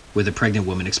inquiry with a pregnant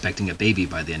woman expecting a baby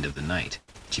by the end of the night.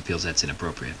 She feels that's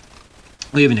inappropriate.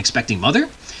 We have an expecting mother.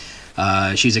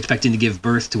 She's expecting to give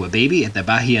birth to a baby at the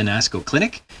Bahia Anasco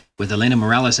Clinic, with Elena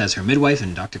Morales as her midwife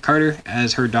and Dr. Carter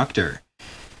as her doctor.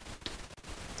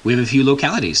 We have a few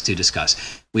localities to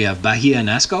discuss. We have Bahia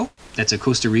Anasco. That's a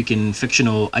Costa Rican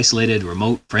fictional, isolated,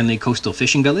 remote, friendly coastal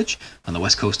fishing village on the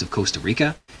west coast of Costa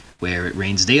Rica, where it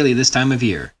rains daily this time of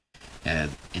year. And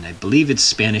I believe it's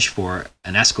Spanish for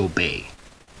Anasco Bay.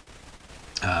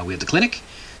 We have the clinic.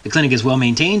 The clinic is well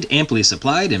maintained, amply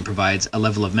supplied, and provides a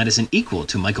level of medicine equal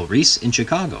to Michael Reese in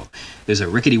Chicago. There's a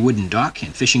rickety wooden dock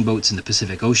and fishing boats in the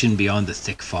Pacific Ocean beyond the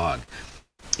thick fog.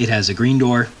 It has a green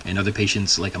door, and other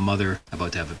patients, like a mother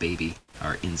about to have a baby,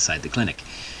 are inside the clinic.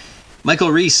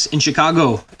 Michael Reese in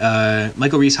Chicago.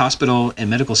 Michael Reese Hospital and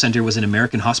Medical Center was an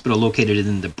American hospital located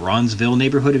in the Bronzeville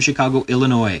neighborhood of Chicago,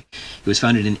 Illinois. It was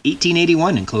founded in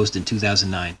 1881 and closed in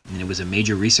 2009, and it was a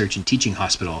major research and teaching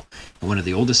hospital and one of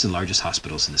the oldest and largest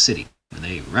hospitals in the city. When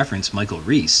they reference Michael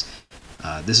Reese,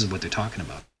 this is what they're talking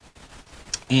about.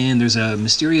 And there's a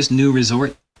mysterious new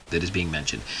resort that is being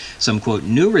mentioned. Some, quote,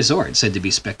 new resort said to be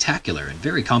spectacular and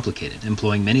very complicated,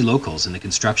 employing many locals in the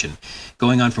construction,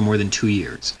 going on for more than 2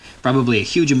 years. Probably a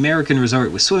huge American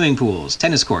resort with swimming pools,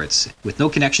 tennis courts, with no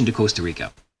connection to Costa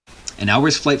Rica. An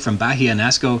hour's flight from Bahia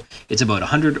Anasco, it's about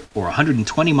 100 or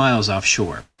 120 miles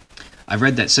offshore. I've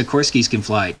read that Sikorsky's can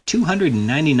fly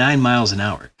 299 miles an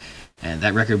hour, and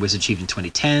that record was achieved in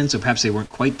 2010, so perhaps they weren't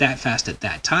quite that fast at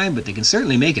that time, but they can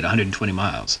certainly make it 120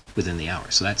 miles within the hour,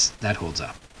 so that holds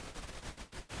up.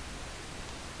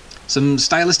 Some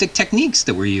stylistic techniques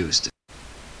that were used.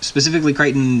 Specifically,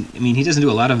 Crichton, he doesn't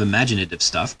do a lot of imaginative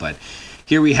stuff, but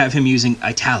here we have him using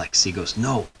italics. He goes,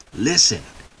 no, listen,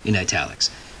 in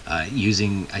italics,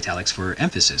 using italics for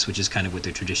emphasis, which is kind of what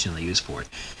they're traditionally used for.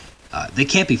 They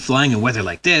can't be flying in weather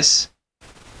like this,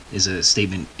 is a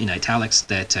statement in italics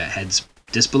that adds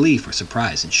disbelief or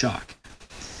surprise and shock.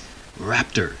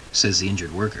 Raptor, says the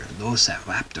injured worker. Losa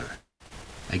raptor.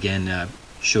 Again,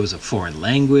 shows a foreign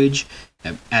language.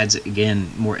 Adds,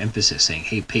 again, more emphasis, saying,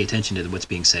 hey, pay attention to what's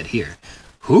being said here.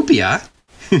 Hupia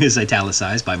is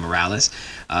italicized by Morales.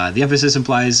 The emphasis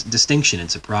implies distinction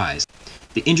and surprise.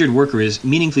 The injured worker is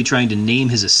meaningfully trying to name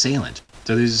his assailant.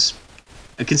 So there's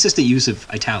a consistent use of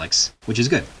italics, which is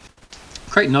good.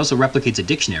 Crichton also replicates a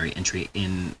dictionary entry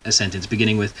in a sentence,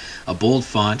 beginning with a bold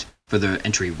font for the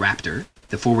entry raptor,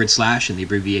 the forward slash and the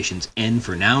abbreviations N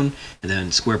for noun, and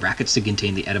then square brackets to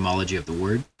contain the etymology of the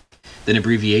word. Then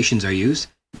abbreviations are used.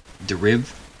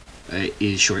 Deriv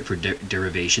is short for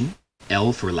derivation,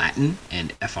 L for Latin,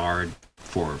 and FR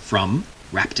for from,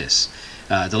 raptus.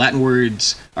 The Latin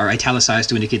words are italicized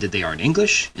to indicate that they are in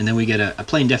English, and then we get a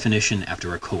plain definition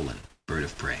after a colon, bird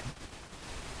of prey.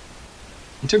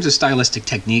 In terms of stylistic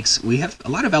techniques, we have a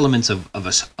lot of elements of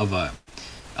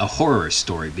a horror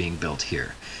story being built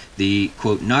here. The,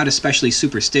 quote, not especially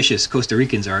superstitious Costa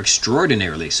Ricans are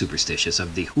extraordinarily superstitious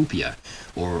of the hupia,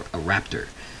 or a raptor,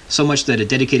 so much that a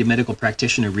dedicated medical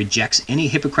practitioner rejects any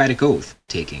Hippocratic oath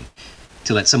taking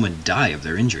to let someone die of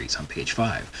their injuries on page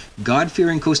 5.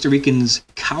 God-fearing Costa Ricans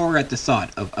cower at the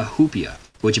thought of a hupia,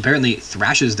 which apparently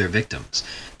thrashes their victims.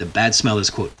 The bad smell is,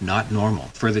 quote, not normal,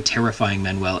 further terrifying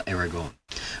Manuel Aragon.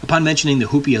 Upon mentioning the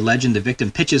hupia legend, the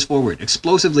victim pitches forward,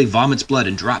 explosively vomits blood,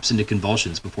 and drops into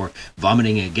convulsions before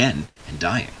vomiting again and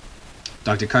dying.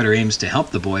 Dr. Carter aims to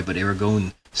help the boy, but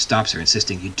Aragon stops her,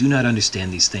 insisting, "You do not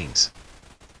understand these things."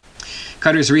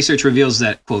 Carter's research reveals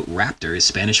that, quote, raptor is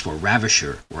Spanish for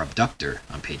ravisher or abductor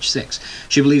on page 6.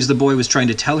 She believes the boy was trying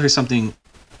to tell her something.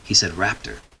 He said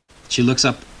raptor. She looks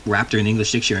up raptor in the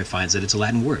English dictionary and finds that it's a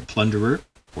Latin word, plunderer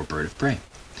or bird of prey.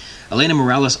 Elena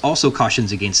Morales also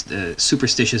cautions against the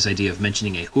superstitious idea of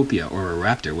mentioning a hupia or a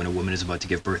raptor when a woman is about to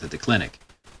give birth at the clinic.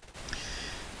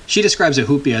 She describes a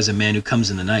hupia as a man who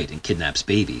comes in the night and kidnaps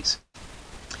babies.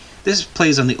 This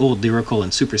plays on the old lyrical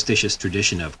and superstitious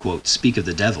tradition of, quote, speak of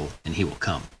the devil and he will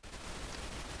come.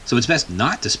 So it's best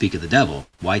not to speak of the devil.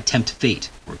 Why tempt fate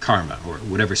or karma or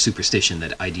whatever superstition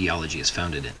that ideology is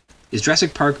founded in? Is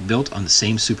Jurassic Park built on the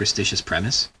same superstitious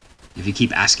premise? If you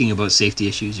keep asking about safety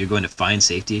issues, you're going to find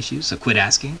safety issues, so quit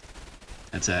asking.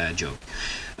 That's a joke.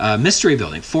 Mystery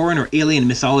building, foreign or alien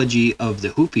mythology of the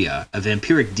hupia, a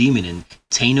vampiric demon in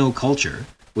Taino culture,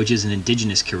 which is an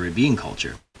indigenous Caribbean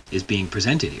culture, is being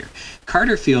presented here.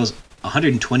 Carter feels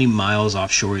 120 miles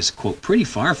offshore is, quote, pretty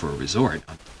far for a resort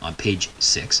on page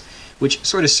 6, which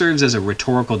sort of serves as a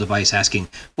rhetorical device asking,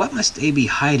 what must they be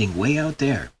hiding way out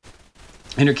there?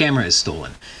 And her camera is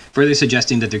stolen, further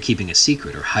suggesting that they're keeping a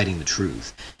secret or hiding the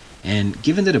truth. And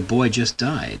given that a boy just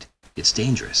died, it's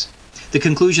dangerous. The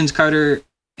conclusions Carter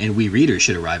and we readers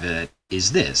should arrive at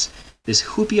is this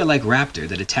hupia-like raptor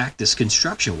that attacked this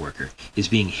construction worker is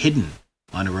being hidden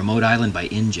on a remote island by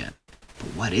InGen. But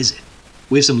what is it?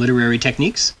 We have some literary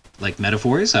techniques, like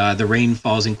metaphors. The rain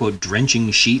falls in, quote, drenching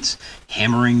sheets,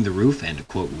 hammering the roof, and,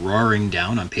 quote, roaring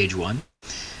down on page 1.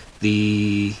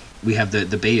 We have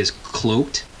the bay is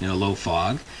cloaked in a low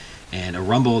fog, and a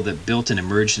rumble that built and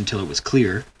emerged until it was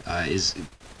clear is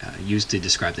used to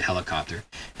describe the helicopter.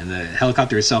 And the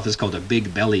helicopter itself is called a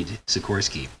big-bellied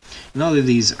Sikorsky. And all of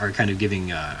these are kind of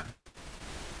giving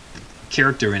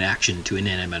character and action to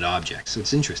inanimate objects, so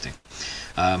it's interesting.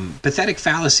 Pathetic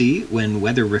fallacy, when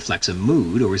weather reflects a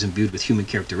mood or is imbued with human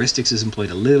characteristics, is employed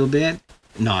a little bit,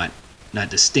 not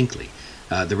distinctly.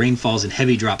 The rain falls in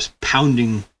heavy drops,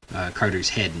 pounding Carter's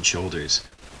head and shoulders,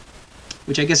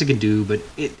 which I guess it can do, but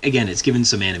it's given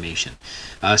some animation.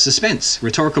 Suspense.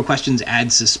 Rhetorical questions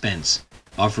add suspense,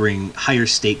 offering higher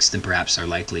stakes than perhaps are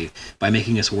likely by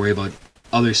making us worry about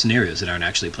other scenarios that aren't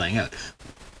actually playing out.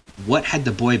 What had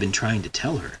the boy been trying to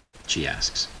tell her? She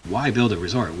asks. Why build a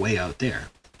resort way out there?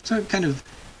 So it kind of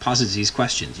posits these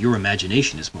questions. Your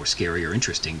imagination is more scary or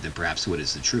interesting than perhaps what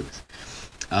is the truth.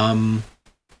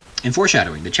 In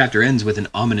foreshadowing, the chapter ends with an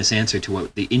ominous answer to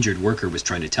what the injured worker was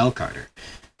trying to tell Carter.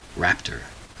 Raptor,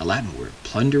 a Latin word,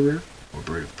 plunderer or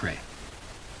bird of prey.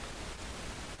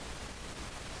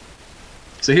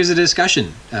 So here's a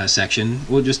discussion section.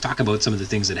 We'll just talk about some of the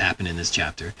things that happen in this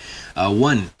chapter.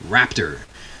 1, Raptor.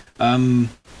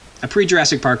 A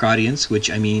pre-Jurassic Park audience, which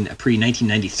I mean a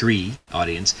pre-1993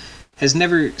 audience, has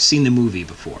never seen the movie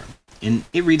before. And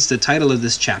it reads the title of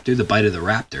this chapter, The Bite of the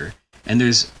Raptor, and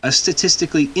there's a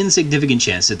statistically insignificant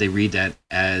chance that they read that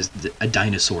as a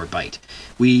dinosaur bite.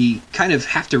 We kind of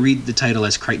have to read the title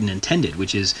as Crichton intended,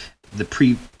 which is the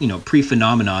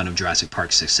pre-phenomenon of Jurassic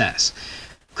Park's success.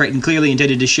 Crichton clearly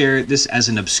intended to share this as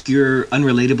an obscure,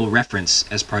 unrelatable reference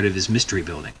as part of his mystery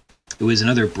building. It was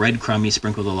another breadcrumb he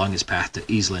sprinkled along his path to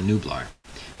Isla Nublar,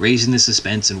 raising the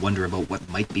suspense and wonder about what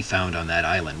might be found on that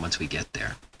island once we get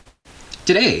there.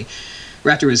 Today,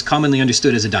 Raptor is commonly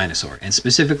understood as a dinosaur, and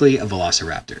specifically a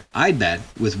velociraptor. I'd bet,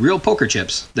 with real poker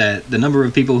chips, that the number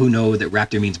of people who know that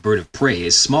raptor means bird of prey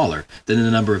is smaller than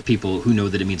the number of people who know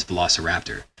that it means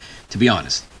velociraptor. To be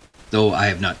honest, though I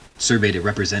have not surveyed a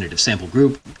representative sample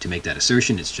group to make that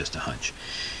assertion, it's just a hunch.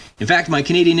 In fact, my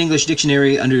Canadian English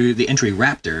dictionary under the entry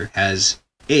raptor has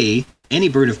A, any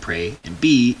bird of prey, and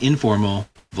B, informal,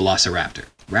 velociraptor.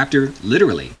 Raptor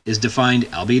literally is defined,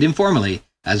 albeit informally,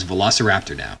 as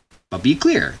velociraptor now. But be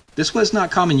clear, this was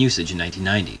not common usage in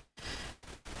 1990.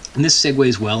 And this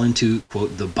segues well into,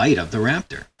 quote, the bite of the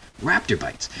raptor. Raptor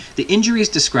bites. The injuries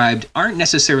described aren't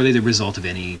necessarily the result of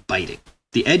any biting.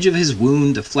 The edge of his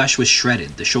wound, the flesh was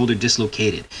shredded, the shoulder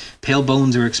dislocated, pale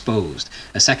bones are exposed.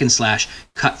 A second slash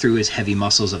cut through his heavy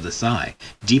muscles of the thigh,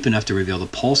 deep enough to reveal the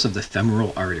pulse of the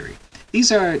femoral artery.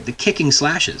 These are the kicking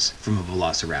slashes from a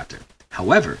velociraptor.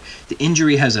 However, the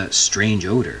injury has a strange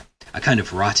odor, a kind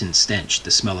of rotten stench,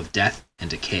 the smell of death and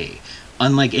decay.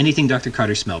 Unlike anything Dr.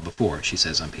 Carter smelled before, she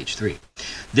says on page 3.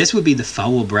 This would be the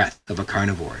foul breath of a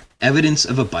carnivore, evidence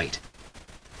of a bite.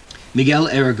 Miguel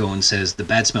Aragon says the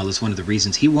bad smell is one of the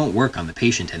reasons he won't work on the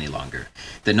patient any longer,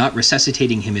 that not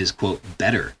resuscitating him is, quote,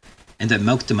 better, and that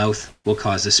mouth-to-mouth will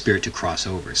cause the spirit to cross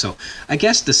over. So I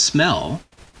guess the smell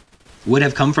would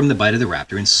have come from the bite of the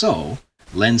raptor, and so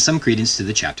lend some credence to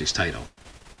the chapter's title.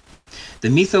 The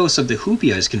mythos of the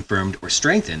Hupia is confirmed or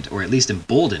strengthened, or at least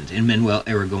emboldened, in Manuel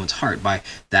Aragon's heart by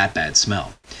that bad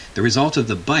smell. The result of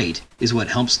the bite is what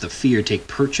helps the fear take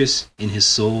purchase in his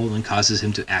soul and causes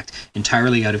him to act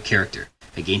entirely out of character,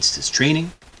 against his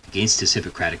training, against his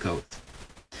Hippocratic oath.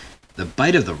 The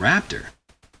bite of the raptor,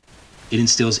 it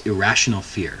instills irrational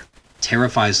fear,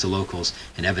 terrifies the locals,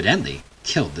 and evidently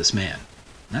killed this man.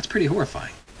 And that's pretty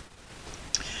horrifying.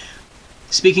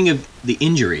 Speaking of the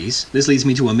injuries, this leads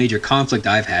me to a major conflict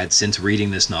I've had since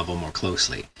reading this novel more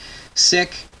closely.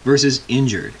 Sick versus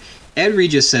injured. Ed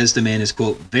Regis says the man is,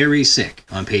 quote, very sick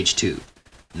on page 2.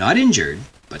 Not injured,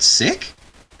 but sick?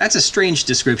 That's a strange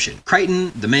description.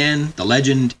 Crichton, the man, the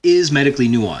legend, is medically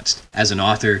nuanced as an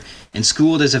author and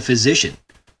schooled as a physician.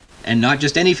 And not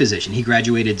just any physician. He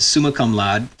graduated summa cum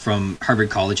laude from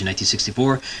Harvard College in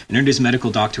 1964 and earned his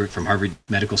medical doctorate from Harvard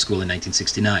Medical School in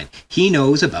 1969. He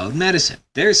knows about medicine.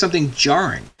 There is something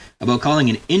jarring about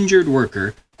calling an injured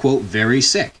worker, quote, very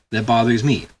sick. That bothers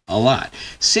me a lot.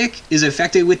 Sick is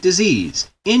affected with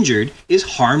disease. Injured is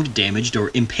harmed, damaged,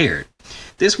 or impaired.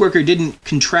 This worker didn't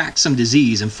contract some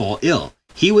disease and fall ill.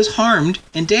 He was harmed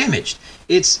and damaged.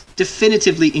 It's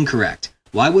definitively incorrect.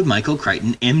 Why would Michael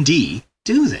Crichton, MD,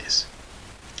 do this?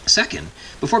 Second,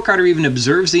 before Carter even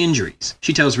observes the injuries,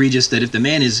 she tells Regis that if the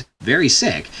man is very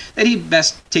sick, that he'd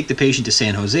best take the patient to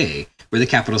San Jose, where the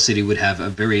capital city would have a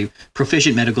very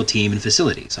proficient medical team and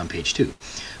facilities, on page 2.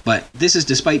 But this is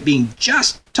despite being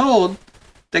just told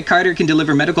that Carter can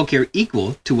deliver medical care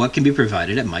equal to what can be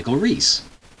provided at Michael Reese.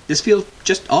 This feels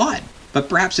just odd, but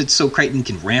perhaps it's so Crichton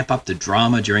can ramp up the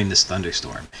drama during this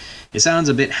thunderstorm. It sounds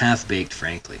a bit half-baked,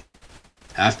 frankly.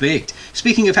 Half-baked.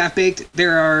 Speaking of half-baked,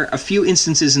 there are a few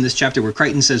instances in this chapter where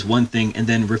Crichton says one thing and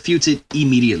then refutes it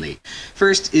immediately.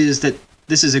 First is that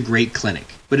this is a great clinic,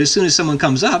 but as soon as someone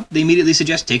comes up, they immediately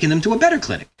suggest taking them to a better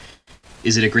clinic.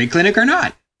 Is it a great clinic or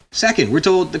not? Second, we're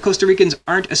told the Costa Ricans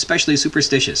aren't especially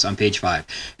superstitious on page 5,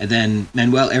 and then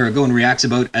Manuel Aragon reacts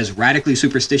about as radically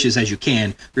superstitious as you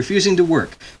can, refusing to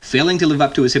work, failing to live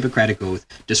up to his Hippocratic oath,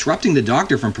 disrupting the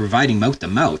doctor from providing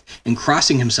mouth-to-mouth, and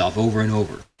crossing himself over and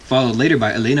over. Followed later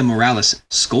by Elena Morales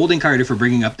scolding Carter for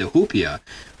bringing up the Hupia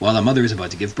while a mother is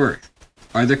about to give birth.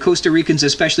 Are the Costa Ricans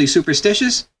especially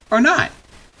superstitious or not?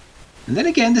 And then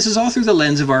again, this is all through the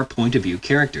lens of our point of view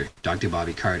character, Dr.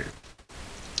 Bobby Carter.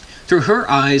 Through her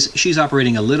eyes, she's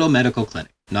operating a little medical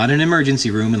clinic, not an emergency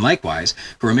room, and likewise,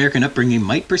 her American upbringing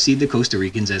might perceive the Costa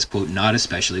Ricans as, quote, not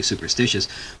especially superstitious,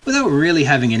 without really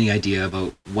having any idea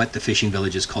about what the fishing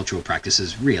village's cultural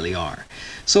practices really are.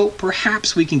 So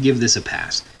perhaps we can give this a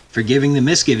pass, forgiving the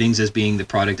misgivings as being the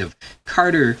product of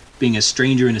Carter being a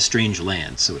stranger in a strange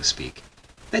land, so to speak.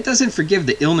 That doesn't forgive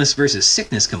the illness versus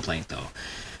sickness complaint, though.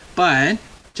 But,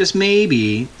 just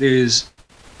maybe, there's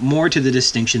more to the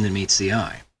distinction than meets the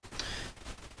eye.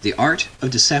 The art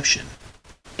of deception.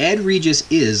 Ed Regis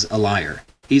is a liar.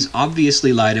 He's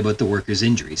obviously lied about the worker's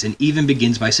injuries and even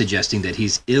begins by suggesting that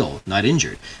he's ill, not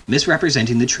injured,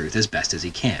 misrepresenting the truth as best as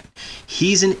he can.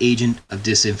 He's an agent of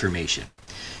disinformation.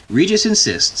 Regis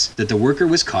insists that the worker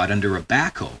was caught under a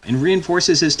backhoe and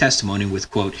reinforces his testimony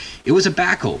with, quote, it was a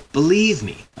backhoe, believe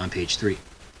me, on page 3.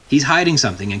 He's hiding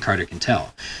something and Carter can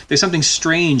tell. There's something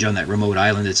strange on that remote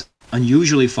island that's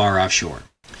unusually far offshore.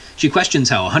 She questions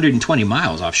how 120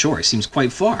 miles offshore seems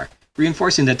quite far,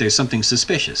 reinforcing that there's something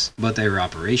suspicious about their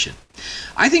operation.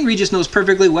 I think Regis knows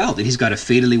perfectly well that he's got a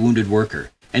fatally wounded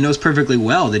worker, and knows perfectly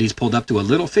well that he's pulled up to a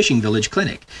little fishing village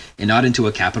clinic, and not into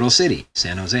a capital city,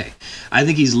 San Jose. I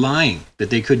think he's lying that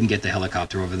they couldn't get the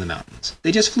helicopter over the mountains.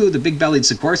 They just flew the big-bellied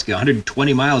Sikorsky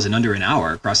 120 miles in under an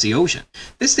hour across the ocean.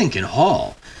 This thing can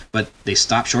haul, but they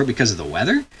stopped short because of the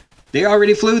weather? They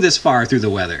already flew this far through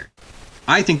the weather.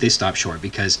 I think they stopped short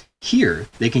because here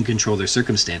they can control their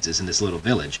circumstances in this little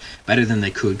village better than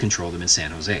they could control them in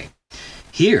San Jose.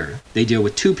 Here they deal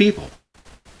with two people,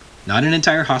 not an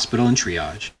entire hospital and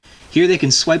triage. Here they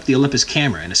can swipe the Olympus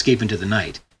camera and escape into the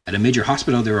night. At a major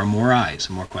hospital, there are more eyes,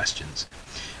 more questions.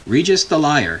 Regis the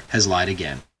liar has lied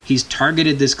again. He's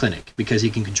targeted this clinic because he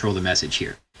can control the message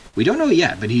here. We don't know it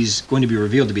yet, but he's going to be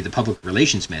revealed to be the public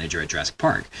relations manager at Jurassic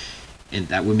Park, and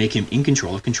that would make him in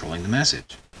control of controlling the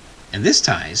message. And this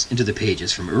ties into the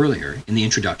pages from earlier in the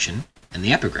introduction and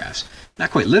the epigraphs,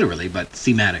 not quite literally, but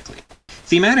thematically.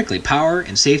 Thematically, power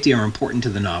and safety are important to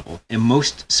the novel, and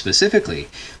most specifically,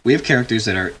 we have characters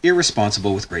that are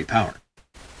irresponsible with great power.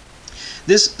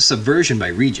 This subversion by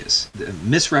Regis, the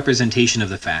misrepresentation of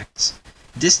the facts,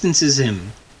 distances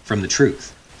him from the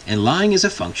truth, and lying is a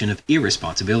function of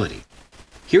irresponsibility.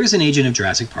 Here is an agent of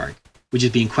Jurassic Park, which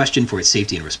is being questioned for its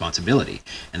safety and responsibility,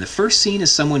 and the first scene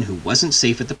is someone who wasn't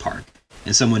safe at the park,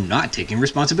 and someone not taking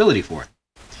responsibility for it.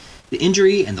 The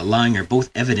injury and the lying are both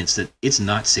evidence that it's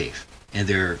not safe, and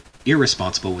they're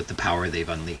irresponsible with the power they've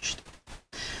unleashed.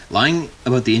 Lying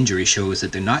about the injury shows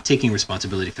that they're not taking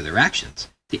responsibility for their actions.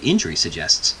 The injury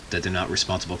suggests that they're not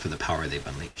responsible for the power they've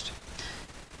unleashed.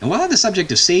 And while on the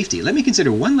subject of safety, let me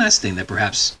consider one last thing that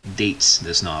perhaps dates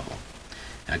this novel.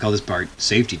 And I call this part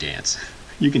Safety Dance.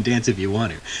 You can dance if you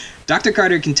want to. Dr.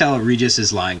 Carter can tell Regis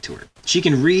is lying to her. She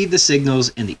can read the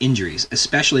signals and the injuries,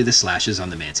 especially the slashes on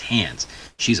the man's hands.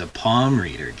 She's a palm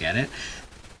reader, get it?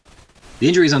 The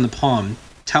injuries on the palm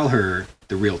tell her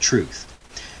the real truth.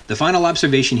 The final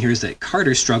observation here is that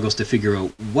Carter struggles to figure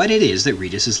out what it is that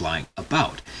Regis is lying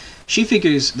about. She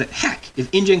figures that, heck, if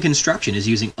InGen Construction is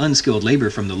using unskilled labor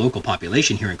from the local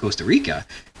population here in Costa Rica,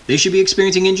 they should be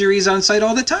experiencing injuries on site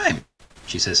all the time.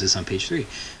 She says this on page 3.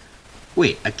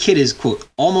 Wait, a kid is, quote,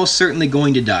 almost certainly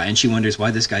going to die, and she wonders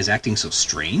why this guy's acting so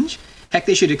strange? Heck,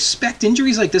 they should expect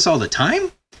injuries like this all the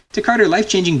time? To Carter,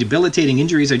 life-changing, debilitating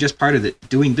injuries are just part of the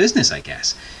doing business, I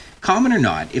guess. Common or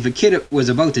not, if a kid was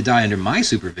about to die under my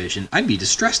supervision, I'd be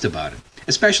distressed about it,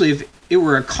 especially if it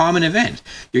were a common event.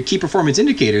 Your key performance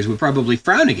indicators would probably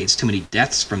frown against too many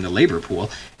deaths from the labor pool,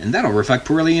 and that'll reflect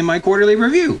poorly in my quarterly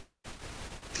review.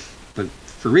 But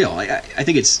for real, I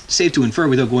think it's safe to infer,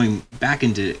 without going back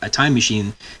into a time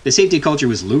machine, that safety culture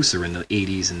was looser in the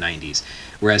 80s and 90s,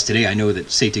 whereas today I know that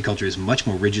safety culture is much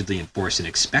more rigidly enforced and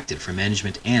expected from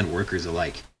management and workers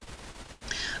alike.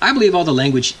 I believe all the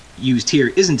language used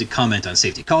here isn't to comment on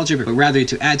safety culture, but rather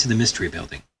to add to the mystery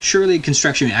building. Surely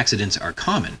construction accidents are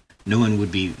common. No one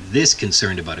would be this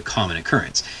concerned about a common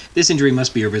occurrence. This injury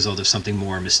must be a result of something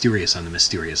more mysterious on the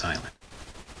mysterious island.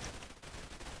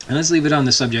 And let's leave it on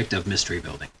the subject of mystery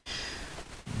building.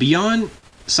 Beyond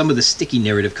some of the sticky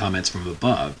narrative comments from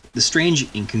above, the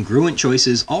strange, incongruent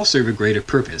choices all serve a greater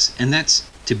purpose, and that's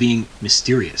to being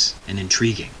mysterious and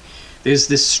intriguing. There's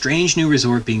this strange new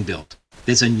resort being built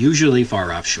that's unusually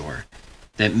far offshore,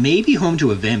 that may be home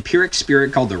to a vampiric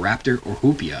spirit called the Raptor or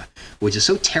Hupia, which is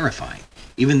so terrifying,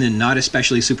 even the not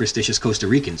especially superstitious Costa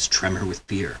Ricans tremor with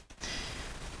fear.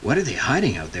 What are they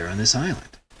hiding out there on this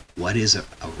island? What is a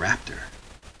raptor?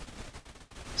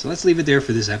 So let's leave it there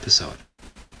for this episode.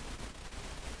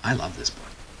 I love this book.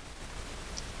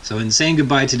 So in saying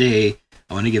goodbye today,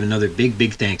 I want to give another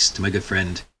big thanks to my good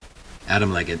friend,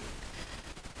 Adam Leggett.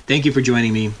 Thank you for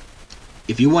joining me.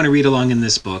 If you want to read along in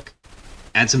this book,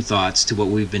 add some thoughts to what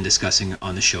we've been discussing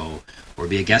on the show, or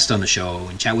be a guest on the show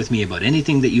and chat with me about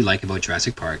anything that you like about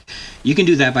Jurassic Park, you can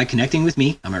do that by connecting with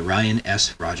me. I'm at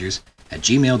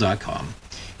ryansrogers@gmail.com.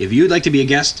 If you'd like to be a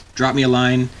guest, drop me a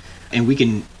line and we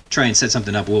can try and set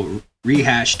something up. We'll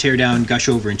rehash, tear down, gush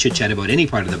over, and chit-chat about any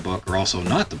part of the book, or also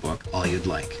not the book, all you'd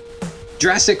like.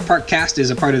 Jurassic Park Cast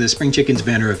is a part of the Spring Chickens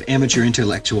banner of amateur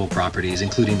intellectual properties,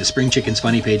 including the Spring Chickens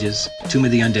Funny Pages, Tomb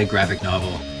of the Undead graphic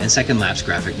novel, and Second Lapse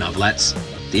graphic novelettes,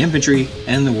 The Infantry,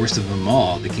 and the worst of them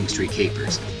all, the King Street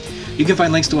Capers. You can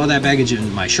find links to all that baggage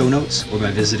in my show notes, or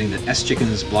by visiting the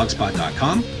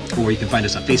schickensblogspot.com, or you can find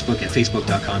us on Facebook at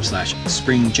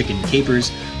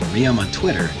facebook.com/springchickencapers, or me, I'm on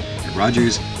Twitter at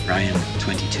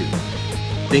RogersRyan22.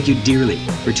 Thank you dearly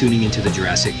for tuning into the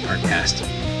Jurassic Park Cast,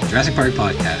 Jurassic Park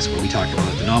podcast, where we talk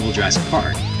about the novel Jurassic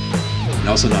Park, and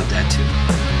also Not Dead too.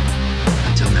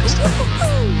 Until next time.